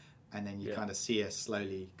static, and then you kind of see her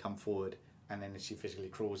slowly come forward, and then she physically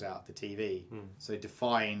crawls out the TV. So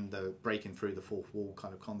defying the breaking through the fourth wall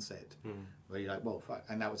kind of concept, where you're like, well, fuck.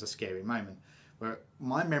 And that was a scary moment. Where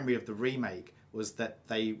my memory of the remake was that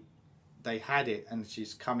they had it, and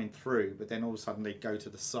she's coming through, but then all of a sudden they go to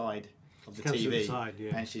the side of the TV, the side,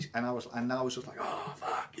 and I was just like, oh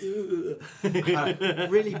fuck you,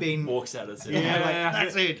 really being walks out of the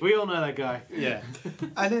that's it. We all know that guy. Yeah,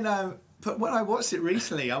 and then. But when I watched it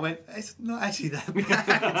recently, I went, it's not actually that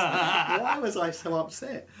bad. Why was I so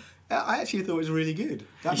upset? I actually thought it was really good.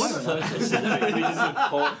 That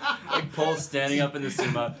Paul standing up in the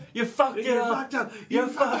cinema. You fucked it up. You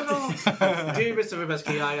fucked it up. Dear Mr.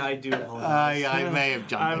 Vibesky, I do apologize. I may have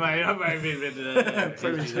jumped. I might have been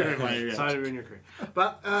sorry to ruin your career.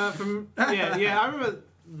 But I remember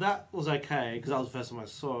that was okay because that was the first time I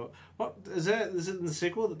saw it. What is it in the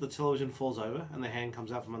sequel that the television falls over and the hand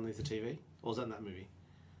comes out from underneath the TV, or was that in that movie?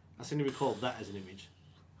 I seem to recall that as an image.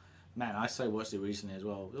 Man, I so watched it recently as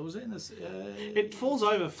well. Was it in this? It falls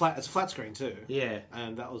over flat. It's a flat screen too. Yeah,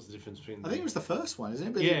 and that was the difference between. I think it was the first one, isn't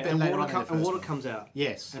it? But and water comes out.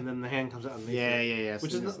 Yes, and then the hand comes out underneath. Yeah.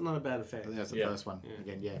 Which is not a bad effect. I think that's the first one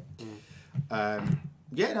again. Yeah.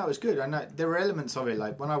 No, it was good. I know there were elements of it.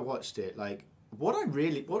 Like when I watched it, like what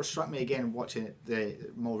struck me again watching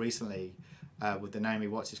it more recently with the Naomi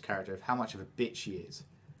Watts' character of how much of a bitch she is.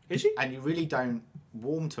 Is she? And you really don't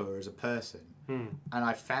warm to her as a person. And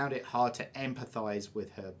I found it hard to empathise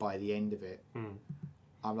with her by the end of it.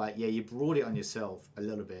 I'm like, yeah, you brought it on yourself a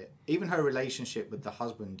little bit. Even her relationship with the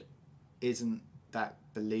husband isn't that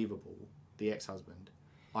believable, the ex-husband,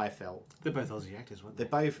 I felt. They're both Aussie actors, weren't they?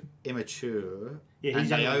 They're both immature, and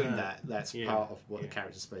they own that. That's part of what the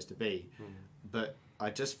character's supposed to be. But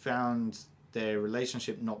I just found their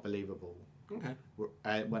relationship not believable.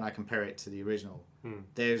 Okay. When I compare it to the original.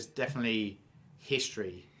 There's definitely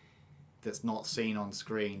history that's not seen on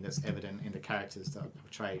screen that's evident in the characters that are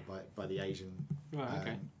portrayed by the Asian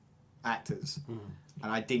actors.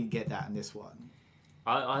 And I didn't get that in this one.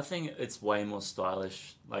 I think it's way more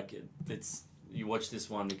stylish. Like it's you watch this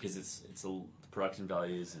one because it's all the production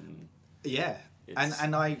values and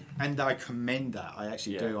and I commend that. I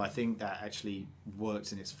actually do. I think that actually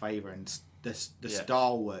works in its favour, and the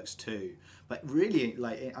style works too. But really,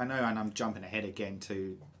 like I know, and I'm jumping ahead again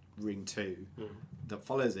to Ring 2 that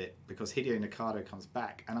follows it because Hideo Nakata comes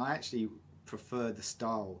back, and I actually prefer the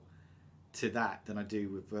style to that than I do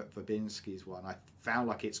with Verbinski's one. I found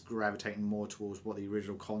like it's gravitating more towards what the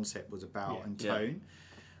original concept was about and tone.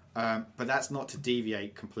 But that's not to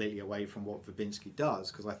deviate completely away from what Verbinski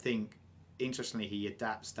does, because I think interestingly he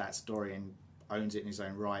adapts that story and owns it in his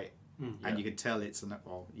own right. And you can tell it's an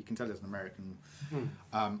American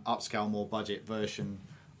upscale, more budget version.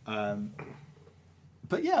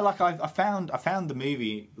 But yeah, like I found the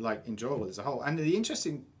movie like enjoyable as a whole, and the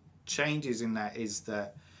interesting changes in that is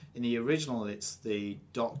that in the original it's the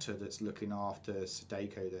doctor that's looking after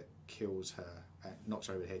Sadako that kills her, knocks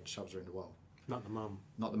her over the head, shoves her in the wall. Not the mum.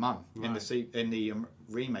 Not the mum. Right. In the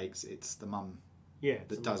remakes, it's the mum. Yeah,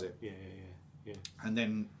 that does it. Yeah. And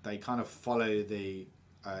then they kind of follow the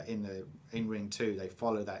in Ring 2. They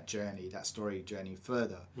follow that journey, that story journey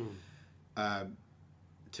further.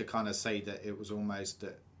 To kind of say that it was almost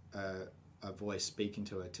that a voice speaking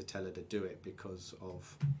to her to tell her to do it because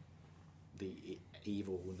of the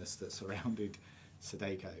evilness that surrounded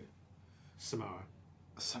Sadako.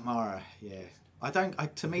 Samara, yeah.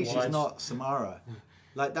 To me, she's not Samara.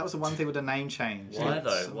 Like, that was the one thing with the name change. Why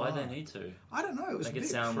though? Why they need to? I don't know. It was make a it bit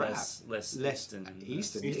sound crap. less Eastern.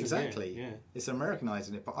 Eastern, exactly. Yeah. It's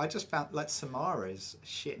Americanizing it, but I just found like Samara is a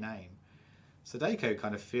shit name. Sadako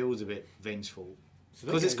kind of feels a bit vengeful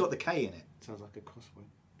because it's got the K in it. Sounds like a crossword.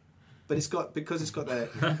 But it's got the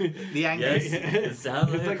angle. Yes, it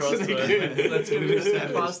sounds like a crossword. Let's go a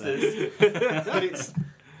step past this.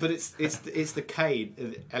 But it's the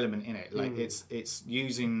K element in it. Like it's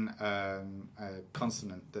using a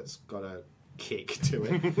consonant that's got a kick to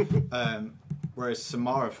it. Whereas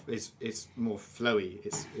Samara is more flowy.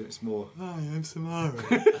 It's more. Hi, I'm Samara.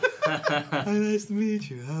 Hi, nice to meet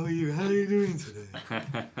you. How are you? How are you doing today?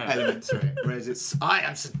 Element to it. Whereas it's I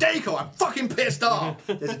am Sadako. I'm fucking pissed off.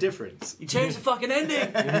 There's a difference. You changed the fucking ending.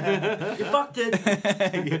 You fucked it.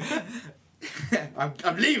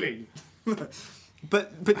 I'm leaving.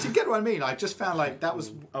 But to get what I mean, I just found like that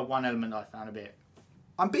was one element I found a bit.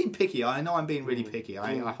 I'm being picky. I know I'm being really picky.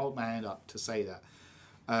 I hold my hand up to say that.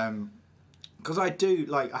 Because I do,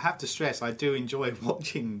 like, I have to stress, I do enjoy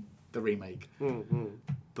watching the remake.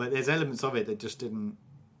 But there's elements of it that just didn't...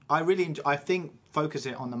 I think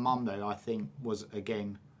focusing on the mum, though, I think was,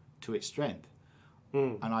 again, to its strength.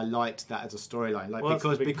 And I liked that as a storyline. Like,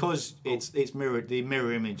 because it's mirrored, the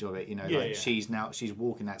mirror image of it, you know, she's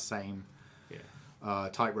walking that same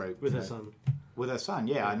tightrope. With her son. With her son,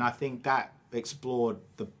 yeah. And I think that explored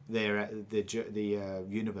the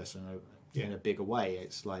universe in a bigger way.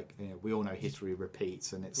 It's like, you know, we all know history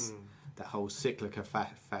repeats, and it's that whole cyclical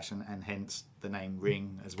fashion, and hence the name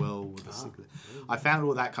Ring as well. With the I found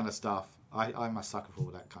all that kind of stuff. I'm a sucker for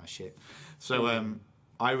all that kind of shit. So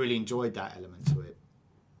I really enjoyed that element to it.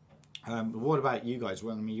 What about you guys?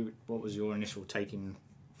 Well, I mean, what was your initial taking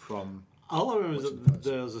from? All I remember is that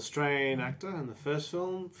there was an Australian actor in the first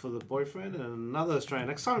film for the boyfriend, and another Australian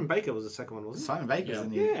actor. Simon Baker was the second one, wasn't it? Simon Baker's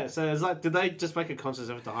in the... Yeah, so it's like, did they just make a conscious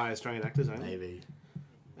effort to hire Australian actors only? Maybe.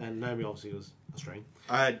 And Naomi obviously was Australian.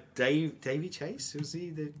 Davy Chase? Was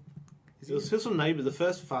he the... He was from Neighbour. The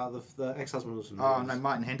first father, the ex-husband was from Neighbours. Oh, no,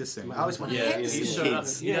 Martin Henderson. Oh, it's one of Henderson's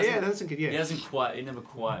kids. Henderson kid, He never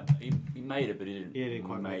quite... He made it, but he didn't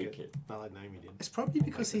quite make it. Not like Naomi did. It's probably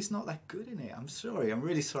because he's not that good in it. I'm sorry. I'm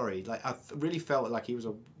really sorry. Like, I really felt like he was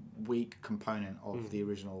a weak component of the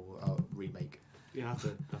original remake. You have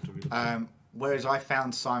to read it. Whereas I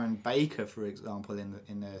found Simon Baker, for example,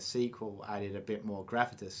 in the sequel, added a bit more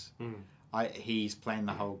gravitas. He's playing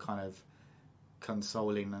the whole kind of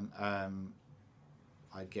consoling and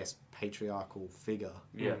I guess patriarchal figure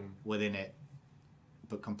within it,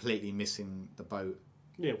 but completely missing the boat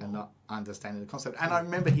and not understanding the concept. And I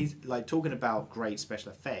remember he's like talking about great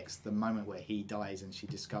special effects. The moment where he dies and she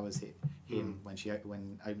discovers him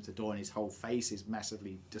when opens the door and his whole face is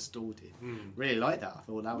massively distorted. Really like that. I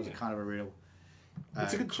thought that was a kind of a real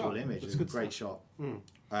it's a good cool shot. image. It's a great shot.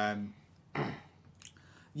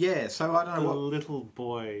 Yeah, so I don't know the what little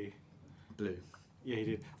boy. Blue. Yeah, he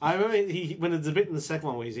did. I remember when there's a bit in the second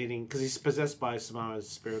one where he's eating, because he's possessed by Samara's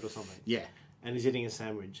spirit or something. Yeah. And he's eating a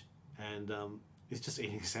sandwich, and he's just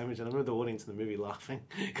eating a sandwich. And I remember the audience in the movie laughing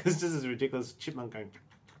because this is ridiculous. Chipmunk going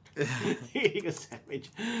eating a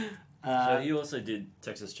sandwich. So he also did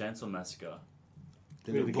Texas Chainsaw Massacre.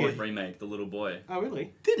 The little boy remake, the little boy. Oh,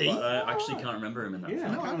 really? Did he? But I actually can't remember him in that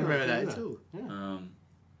film. No, I don't remember that at all. Yeah.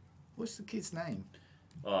 What's the kid's name?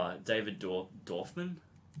 David Dorfman.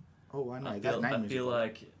 Oh, I know. I feel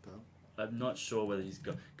like I'm not sure whether he's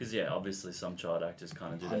got, because obviously some child actors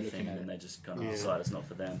kind of do their thing and then they just kind of decide it's not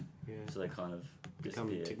for them, so they kind of become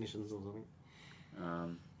disappear. Technicians or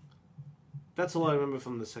something. That's all I remember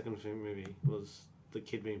from the second film movie was the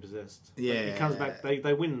kid being possessed. Yeah, like, he comes back.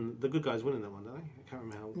 They win. The good guys win in that one, don't they? I can't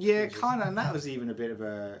remember how. Yeah, kind of. And that was even a bit of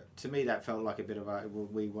a. To me, that felt like a bit of a. Well,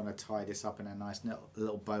 we want to tie this up in a nice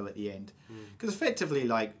little bow at the end, because effectively,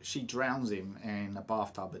 like, she drowns him in a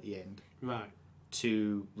bathtub at the end, right?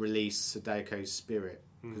 To release Sadako's spirit,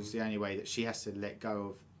 because it's the only way that she has to let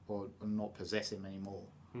go of or not possess him anymore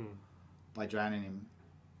by drowning him.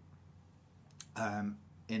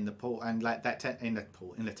 in the pool, and like in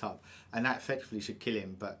the tub, and that effectively should kill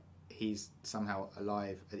him, but he's somehow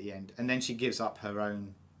alive at the end. And then she gives up her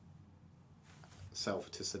own self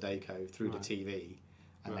to Sadako through the TV,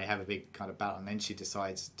 and they have a big kind of battle, and then she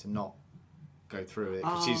decides to not go through it,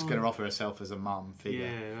 'cause she's going to offer herself as a mum figure,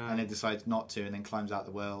 and then decides not to, and then climbs out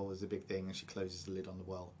the well as a big thing, and she closes the lid on the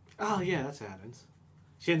well. Oh yeah, that's how it ends.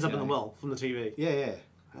 She ends up in the well from the TV. Yeah.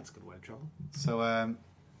 That's a good way of travel. So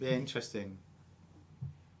interesting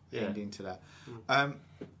ending to that.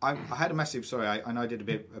 I had a massive I know I did a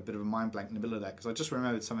bit of a mind blank in the middle of that, because I just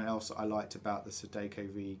remembered something else that I liked about the Sadako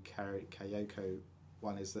v Kayoko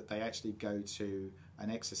one, is that they actually go to an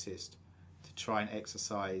exorcist to try and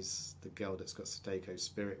exorcise the girl that's got Sadako's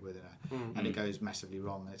spirit within her, and it goes massively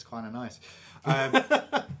wrong, and it's kind of nice.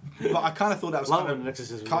 But I kind of thought that was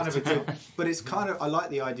kind of a good, but it's kind of, I like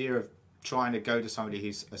the idea of trying to go to somebody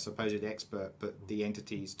who's a supposed expert, but the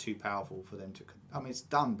entity is too powerful for them to. I mean, it's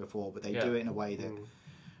done before, but they do it in a way that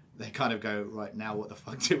they kind of go, right, now what the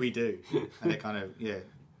fuck do we do? And they kind of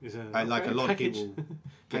like a lot of people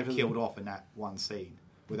get killed off in that one scene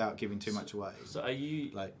without giving too much away. So are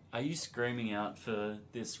you screaming out for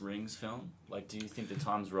this Rings film? Like, do you think the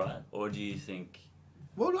time's right, or do you think?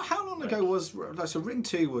 Well, how long ago was so Ring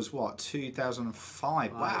 2 was what,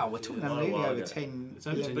 2005? Wow, we're talking nearly over 10.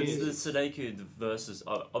 But the Sadako versus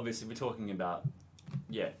obviously we're talking about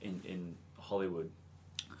in Hollywood.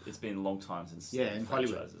 It's been a long time since in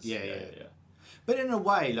Hollywood. Yeah. But in a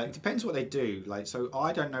way, like, it depends what they do. Like, so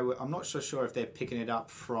I don't know. I'm not so sure if they're picking it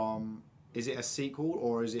up from. Is it a sequel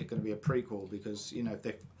or is it going to be a prequel? Because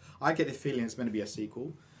I get the feeling it's meant to be a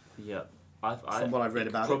sequel. Yeah. From what I've read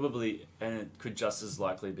about probably, and it could just as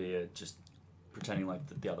likely be just pretending like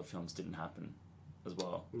the other films didn't happen as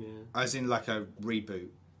well. Yeah, as in like a reboot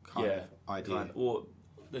kind of idea. Or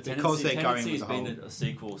the tendency has been a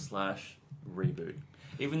sequel / reboot.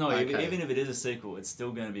 Even though even if it is a sequel, it's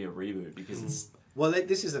still going to be a reboot because it's. Well,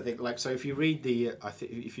 this is the thing. Like, so if you read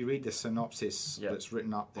if you read the synopsis that's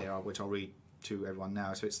written up there, which I'll read to everyone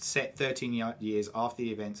now. So it's set 13 years after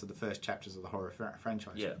the events of the first chapters of the horror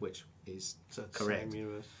franchise, which is correct.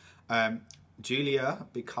 Julia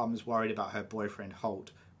becomes worried about her boyfriend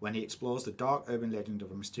Holt when he explores the dark urban legend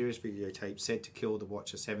of a mysterious videotape said to kill the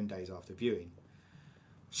watcher 7 days after viewing.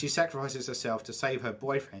 She sacrifices herself to save her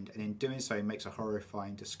boyfriend, and in doing so makes a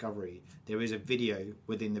horrifying discovery. There is a video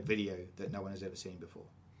within the video that no one has ever seen before.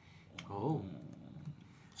 Oh.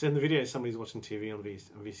 So in the video, somebody's watching TV on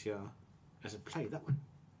VCR. I said, play that one.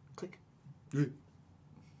 Click.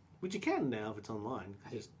 Which you can now if it's online.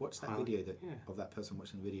 Just watch that video of that person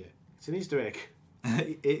watching the video. It's an Easter egg.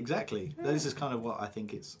 Exactly. Yeah. This is kind of what I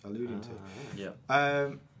think it's alluding to.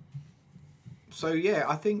 Yeah. So yeah,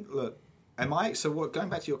 I think. Look, going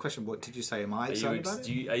back to your question, what did you say? Am I excited about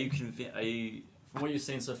it? Are you from what you've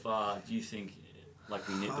seen so far? Do you think like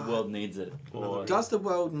the world needs it? Or does the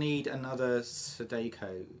world need another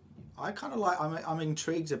Sadako? I kind of like. I'm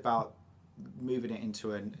intrigued about moving it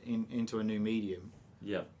into a new medium.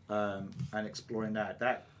 Yeah. And exploring that.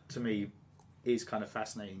 That to me is kind of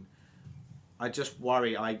fascinating. I just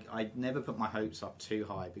worry. I never put my hopes up too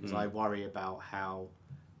high because I worry about how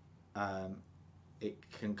it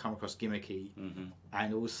can come across gimmicky,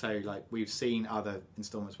 and also like we've seen other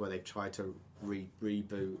installments where they've tried to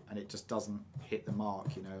reboot and it just doesn't hit the mark,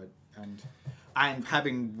 and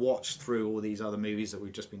having watched through all these other movies that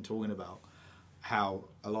we've just been talking about, how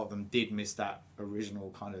a lot of them did miss that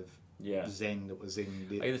original kind of zen that was in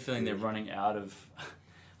the. I get the feeling they're running out of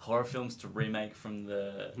horror films to remake from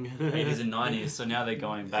the 80s and 90s, so now they're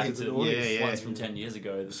going back to ones from 10 years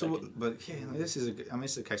ago. This is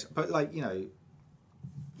a case, but like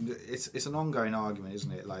it's an ongoing argument,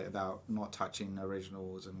 isn't it? Like about not touching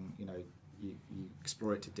originals, and you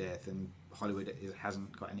explore it to death, and Hollywood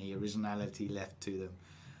hasn't got any originality left to them.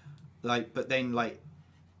 Like, but then like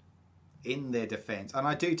in their defense, and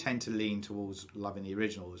I do tend to lean towards loving the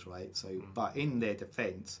originals, right? So, but in their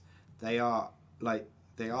defense, they are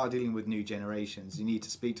dealing with new generations. You need to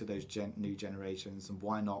speak to those new generations, and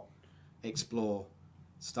why not explore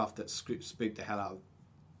stuff that spooked the hell out of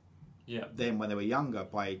them when they were younger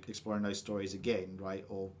by exploring those stories again, right?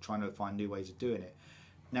 Or trying to find new ways of doing it.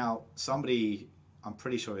 Now, somebody, I'm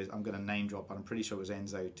pretty sure, I'm going to name drop, but I'm pretty sure it was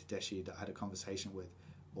Enzo Tedeschi that I had a conversation with,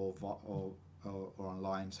 or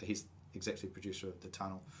online. So he's executive producer of The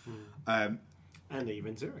Tunnel. And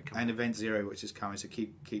Event Zero. And Event Zero, which is coming. So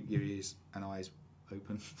keep your ears and eyes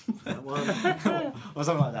open. Or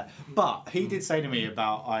something like that. But he did say to me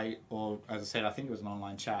about, as I said, I think it was an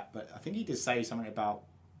online chat, but I think he did say something about,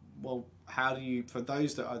 well, how do you, for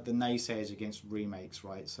those that are the naysayers against remakes,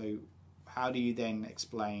 right? So how do you then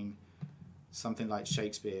explain something like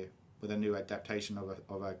Shakespeare with a new adaptation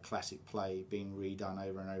of a classic play being redone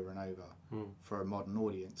over and over and over for a modern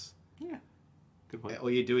audience. Yeah, good point. All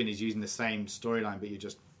you're doing is using the same storyline, but you're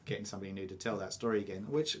just getting somebody new to tell that story again.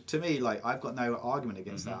 Which to me, like, I've got no argument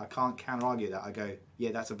against that. I can't counter argue that. I go, yeah,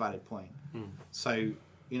 that's a valid point. So,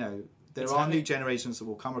 you know, there are new generations that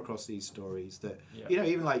will come across these stories that, you know,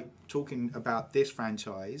 even like talking about this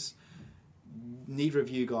franchise, neither of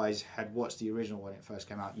you guys had watched the original when it first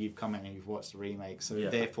came out. You've come in and you've watched the remake. So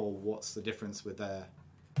therefore, what's the difference with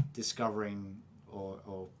discovering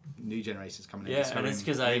or new generations coming in? Yeah, and it's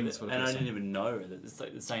because I didn't even know that it's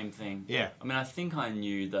like the same thing. Yeah. I mean, I think I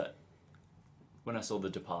knew that when I saw The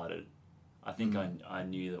Departed. I think I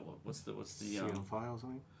knew that. What's the Sea on Fire or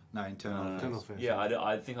something? No, Internal Affairs. Yeah,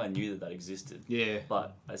 I think I knew that existed. Yeah.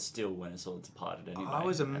 But I still went and saw The Departed anyway. I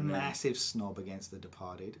was a massive snob against The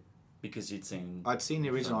Departed. Because I'd seen the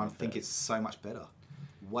original and I think it's so much better.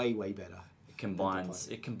 Way, way better. It combines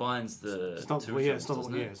the it's not, two films, films,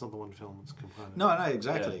 it's not the one film that's combined. No,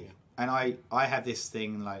 exactly. Yeah. And I have this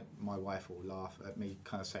thing, like, my wife will laugh at me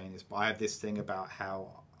kind of saying this, but I have this thing about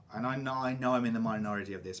how, and I know I'm in the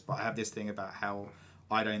minority of this, but I have this thing about how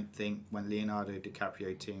I don't think when Leonardo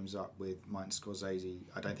DiCaprio teams up with Martin Scorsese,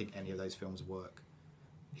 I don't think any of those films work.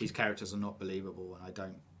 His characters are not believable,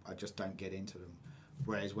 and I just don't get into them.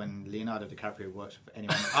 Whereas when Leonardo DiCaprio works for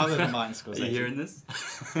anyone other than Martin Scorsese... Are you hearing this?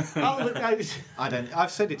 I don't... I've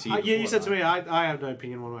said it to you before, you said to me, I have no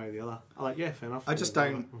opinion one way or the other. I'm like, yeah, fair enough. I just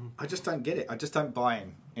don't get it. I just don't buy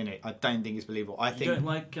in it. I don't think it's believable. I think... You don't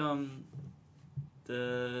like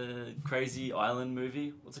the Crazy Island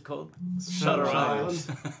movie? What's it called? Shutter Island.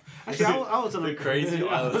 Actually, I was on the Crazy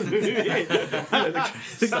Island. The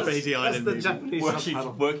Crazy Island. That's the Japanese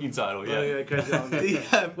working title. Yeah, Crazy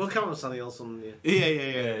Island. We'll come up with something else on the.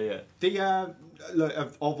 Yeah. The look,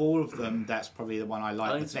 of all of them, that's probably the one I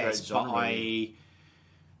like the best. But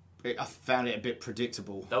I found it a bit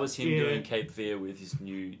predictable. That was him doing Cape Fear with his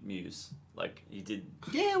new muse. Like, he did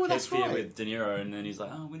Cape Fear with De Niro, and then he's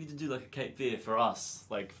like, oh, we need to do like a Cape Fear for us,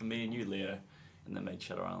 like for me and you, Leo, and then made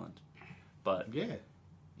Shutter Island. But the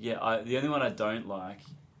only one I don't like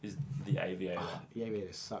is The Aviator. The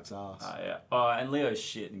Aviator sucks ass. And Leo's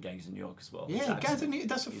shit in Gangs of New York as well. Yeah, Gangs of New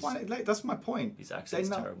York, that's my point. His accent's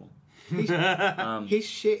terrible. He's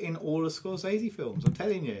shit in all of Scorsese films, I'm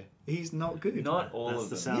telling you. He's not good. Not all of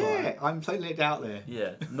them. Yeah, I'm putting it out there.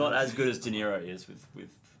 Yeah, not as good as De Niro is with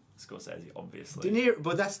Scorsese, obviously. De Niro,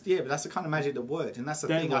 but that's the kind of magic that worked, and that's the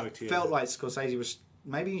thing. I felt like Scorsese was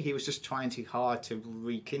just trying too hard to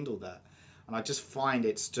rekindle that, and I just find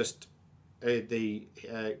it's just the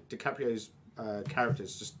DiCaprio's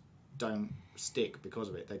characters just don't stick because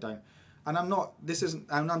of it. They don't. And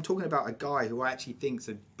I'm talking about a guy who I actually think's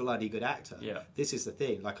a bloody good actor. Yeah. This is the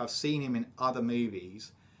thing. Like, I've seen him in other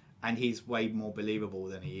movies, and he's way more believable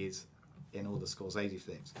than he is in all the Scorsese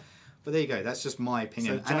things. But there you go. That's just my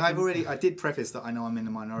opinion. So I did preface that I know I'm in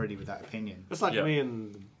the minority with that opinion. It's like me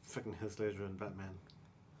and fucking Heath Ledger and Batman.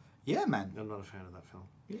 Yeah, man. I'm not a fan of that film.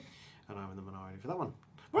 Yeah. And I'm in the minority for that one.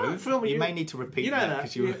 Well, you may need to repeat that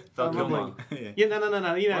because you felt no.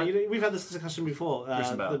 You know, we've had this discussion before.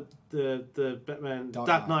 The Batman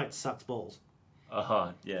Dark Knight sucks balls.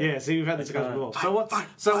 Yeah, so we've had this discussion before. So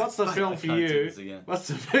what's the film for you?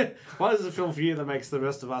 What is the film for you that makes the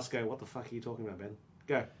rest of us go, what the fuck are you talking about, Ben?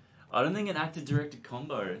 Go. I don't think an actor-directed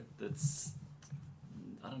combo that's,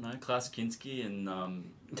 I don't know, Klaus Kinski and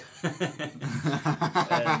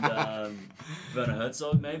Werner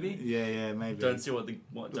Herzog, maybe. Yeah, maybe. Don't see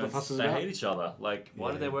they hate each other. Like,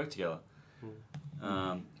 why do they work together?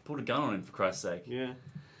 Put a gun on him, for Christ's sake. Yeah,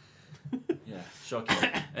 shocking.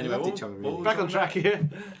 Anyway, back on track here.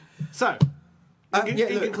 So,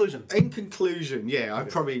 in conclusion, we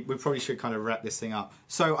probably should kind of wrap this thing up.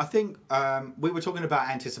 So I think we were talking about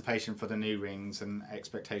anticipation for the new rings and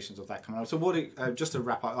expectations of that coming up. So just to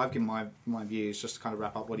wrap up, I've given my views. Just to kind of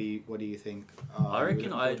wrap up, what do you think? I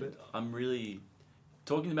reckon I'm really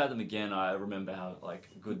talking about them again. I remember how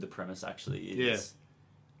good the premise actually is. Yeah.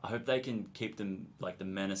 I hope they can keep them the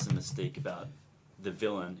menace and mystique about the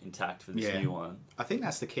villain intact for this new one. I think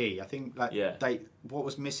that's the key. I think what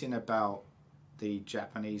was missing about the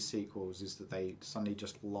Japanese sequels is that they suddenly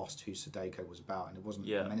just lost who Sadako was about, and it wasn't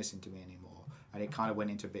menacing to me anymore, and it kind of went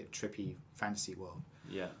into a bit trippy fantasy world.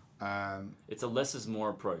 It's a less is more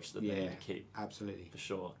approach that they need to keep. Absolutely, for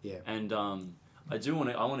sure. And I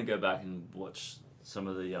want to go back and watch some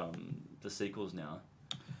of the sequels now.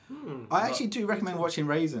 I actually do recommend watching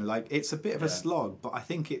Raisin. It's a bit of a slog, but I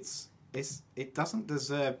think it doesn't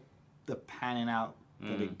deserve the panning out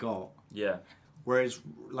that it got. Whereas,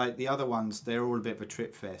 the other ones, they're all a bit of a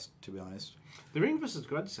trip fest, to be honest. The Ring vs.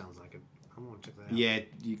 Grudge sounds like it. want to check that out. Yeah,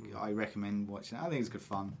 I recommend watching it. I think it's good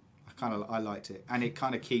fun. I liked it, and it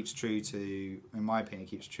kind of keeps true to, in my opinion,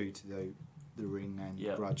 keeps true to the Ring and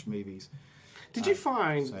Grudge movies. Did you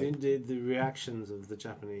find the reactions of the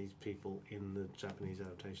Japanese people in the Japanese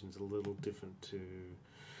adaptations a little different to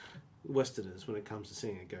Westerners when it comes to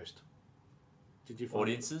seeing a ghost? Did you find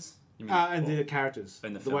audiences? And the characters,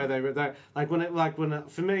 in the way they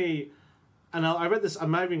for me, and I read this. I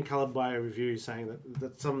may have been coloured by a review saying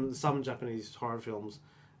that some Japanese horror films,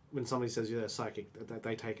 when somebody says they're psychic,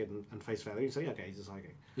 they take it and face value and say, okay, he's a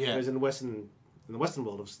psychic. Yeah. Whereas in the Western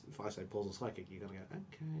world, if I say Paul's a psychic, you're gonna go,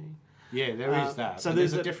 okay. Yeah, there is that. So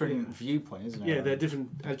there's a different viewpoint, isn't there? Yeah, they're different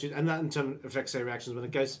attitudes, and that in turn affects their reactions when a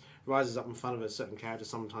ghost rises up in front of a certain character.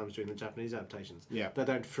 Sometimes during the Japanese adaptations, they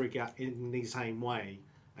don't freak out in the same way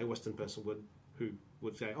a Western person would, who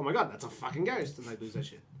would say, "Oh my god, that's a fucking ghost," and they lose their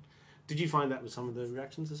shit. Did you find that with some of the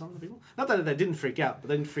reactions of some of the people? Not that they didn't freak out, but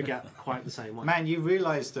they didn't freak out quite the same way. Man, you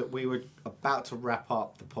realised that we were about to wrap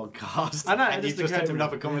up the podcast. I know, and you just opened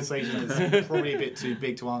up a conversation that's probably a bit too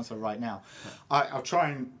big to answer right now. I'll try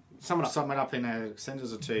and sum it up in a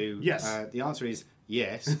sentence or two. Yes. The answer is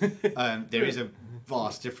yes. There is a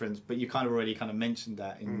vast difference, but you kind of already mentioned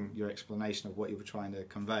that in your explanation of what you were trying to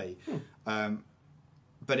convey.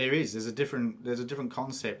 But there's a different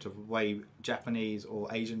concept of the way Japanese or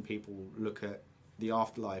Asian people look at the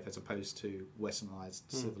afterlife as opposed to westernized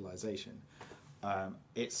civilization.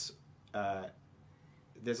 There's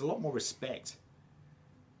a lot more respect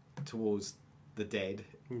towards the dead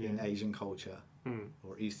in Asian culture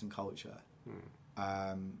or Eastern culture,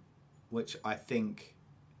 which I think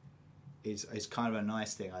is kind of a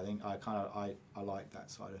nice thing. I think I like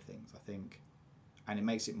that side of things. I think. And it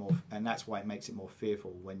makes it more, and that's why it makes it more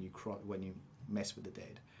fearful when you mess with the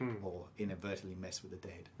dead, or inadvertently mess with the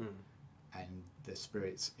dead. And the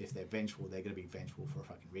spirits, if they're vengeful, they're going to be vengeful for a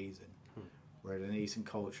fucking reason. Whereas in Eastern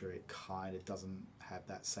culture, it kind of doesn't have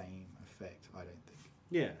that same effect. I don't think.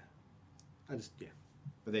 Yeah,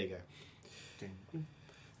 But there you go.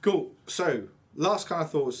 Cool. So, last kind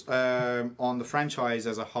of thoughts on the franchise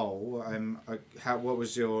as a whole.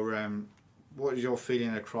 What was your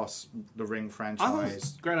feeling across the Ring franchise? I thought it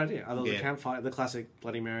was a great idea. I thought the campfire, the classic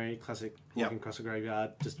Bloody Mary, classic walking across a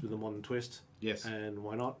graveyard, just with a modern twist. Yes. And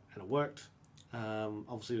why not? And it worked.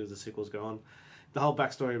 Obviously, as the sequels go on, the whole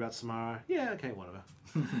backstory about Samara. Yeah, okay, whatever.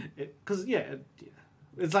 Because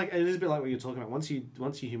it's like it is a bit like what you're talking about. Once you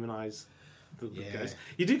humanize the ghost,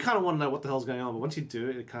 you do kind of want to know what the hell's going on. But once you do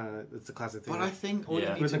it, it's a classic thing. But I think all you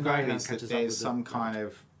need to know is that there's some kind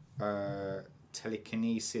of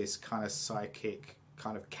telekinesis, kind of psychic,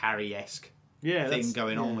 kind of Carrie-esque thing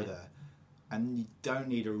going on with her, and you don't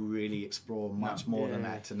need to really explore much more than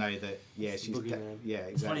that to know that she's exactly.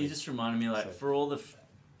 It's funny, you just reminded me, for all the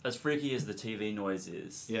as freaky as the TV noise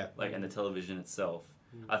is, and the television itself,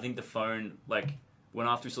 I think the phone, when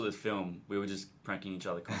after we saw this film, we were just pranking each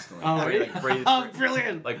other constantly. Oh, really?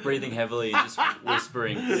 Brilliant! Breathing heavily, just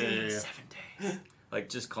whispering, 7 days,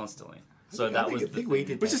 just constantly. So that was the thing.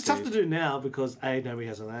 Which is tough to do now because A, nobody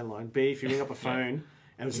has a landline. B, if you ring up a phone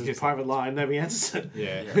and it's a private line, nobody answers it.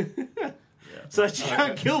 Yeah. So that you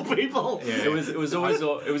can't kill people. Yeah. It was always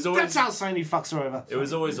That's how Sony fucks her over. It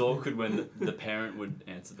was always awkward when the parent would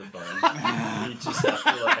answer the phone. You just have to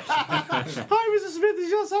Hi, Mr. Smith, is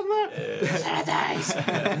your son there? 7 days.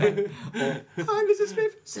 Hi, Mr.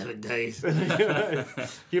 Smith. 7 days.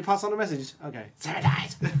 You pass on a message. Okay. 7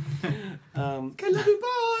 days. Okay, love you,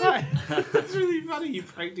 bye. That's really funny. You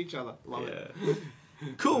pranked each other. Love it.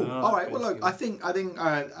 Cool. All right. Well, look. I think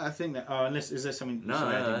that. Unless is there something?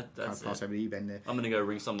 That's pass over to you, Ben. There. I'm gonna go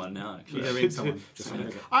ring someone now. Actually, ring someone.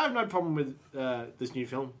 I have no problem with this new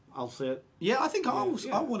film. I'll see it. Yeah, I think I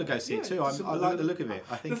want to go see it too. I like the look of it.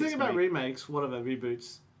 I think the thing about remakes, whatever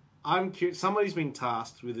reboots, I'm curious. Somebody's been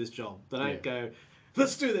tasked with this job. They don't go,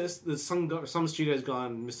 let's do this. There's some studio's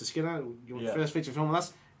gone, Mr. Skinner, you want first feature film with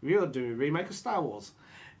us? We're going to do a remake of Star Wars.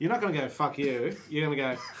 You're not going to go, fuck you. You're going to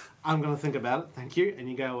go, I'm going to think about it, thank you, and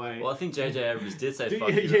you go away. Well, I think J.J. Abrams did say fuck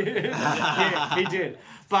you. Yeah, he did.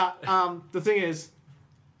 But the thing is,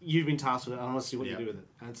 you've been tasked with it, and I want to see what you do with it.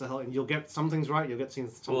 And it's a hell, and you'll get some things right, you'll get some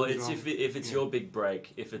things wrong. If it's your big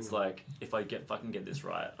break, if it's if I fucking get this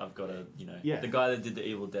right, I've got to, the guy that did the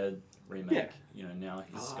Evil Dead remake, now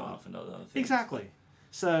he's gone off another thing. Exactly.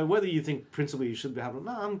 So whether you think principally you should be having,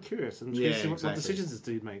 I'm curious and see what decisions this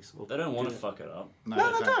dude makes. They don't want to fuck it up. No,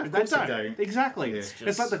 they don't. Exactly. Yeah.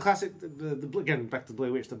 It's like the classic, again, back to the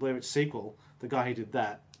Blair Witch sequel, the guy who did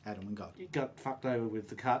that, Adam and God, he got fucked over with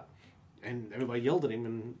the cut, and everybody yelled at him,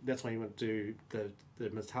 and that's why he went to the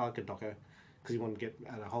Metallica doco, because he wanted to get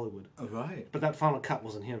out of Hollywood. Oh, right. But that final cut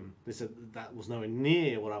wasn't him. They said that was nowhere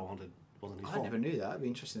near what I wanted. wasn't his I fault. never knew that. It'd be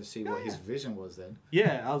interesting to see what his vision was then.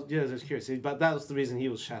 Yeah, I was curious. But that was the reason he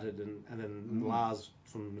was shattered, and then Lars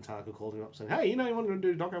from Metallica called him up saying, "Hey, you know you want to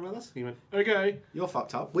do a doc about this?" He went, "Okay." You're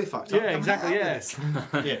fucked up. We're fucked up. Yeah, exactly. Yes.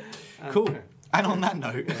 Yeah. Cool. Yeah. And on that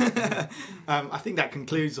note, I think that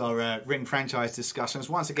concludes our Ring franchise discussions.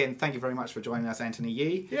 Once again, thank you very much for joining us, Anthony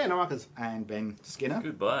Yee. Yeah, no worries. And Ben Skinner.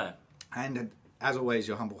 Goodbye. And as always,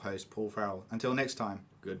 your humble host, Paul Farrell. Until next time,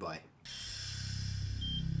 goodbye.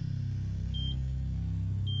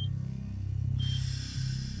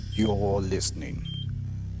 You're listening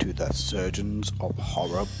to the Surgeons of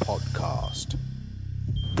Horror podcast,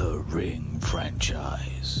 The Ring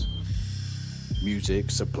franchise. Music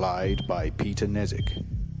supplied by Peter Nezik.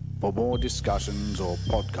 For more discussions or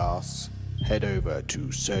podcasts, head over to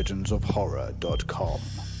surgeonsofhorror.com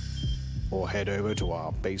or head over to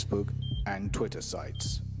our Facebook and Twitter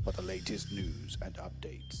sites for the latest news and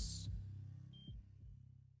updates.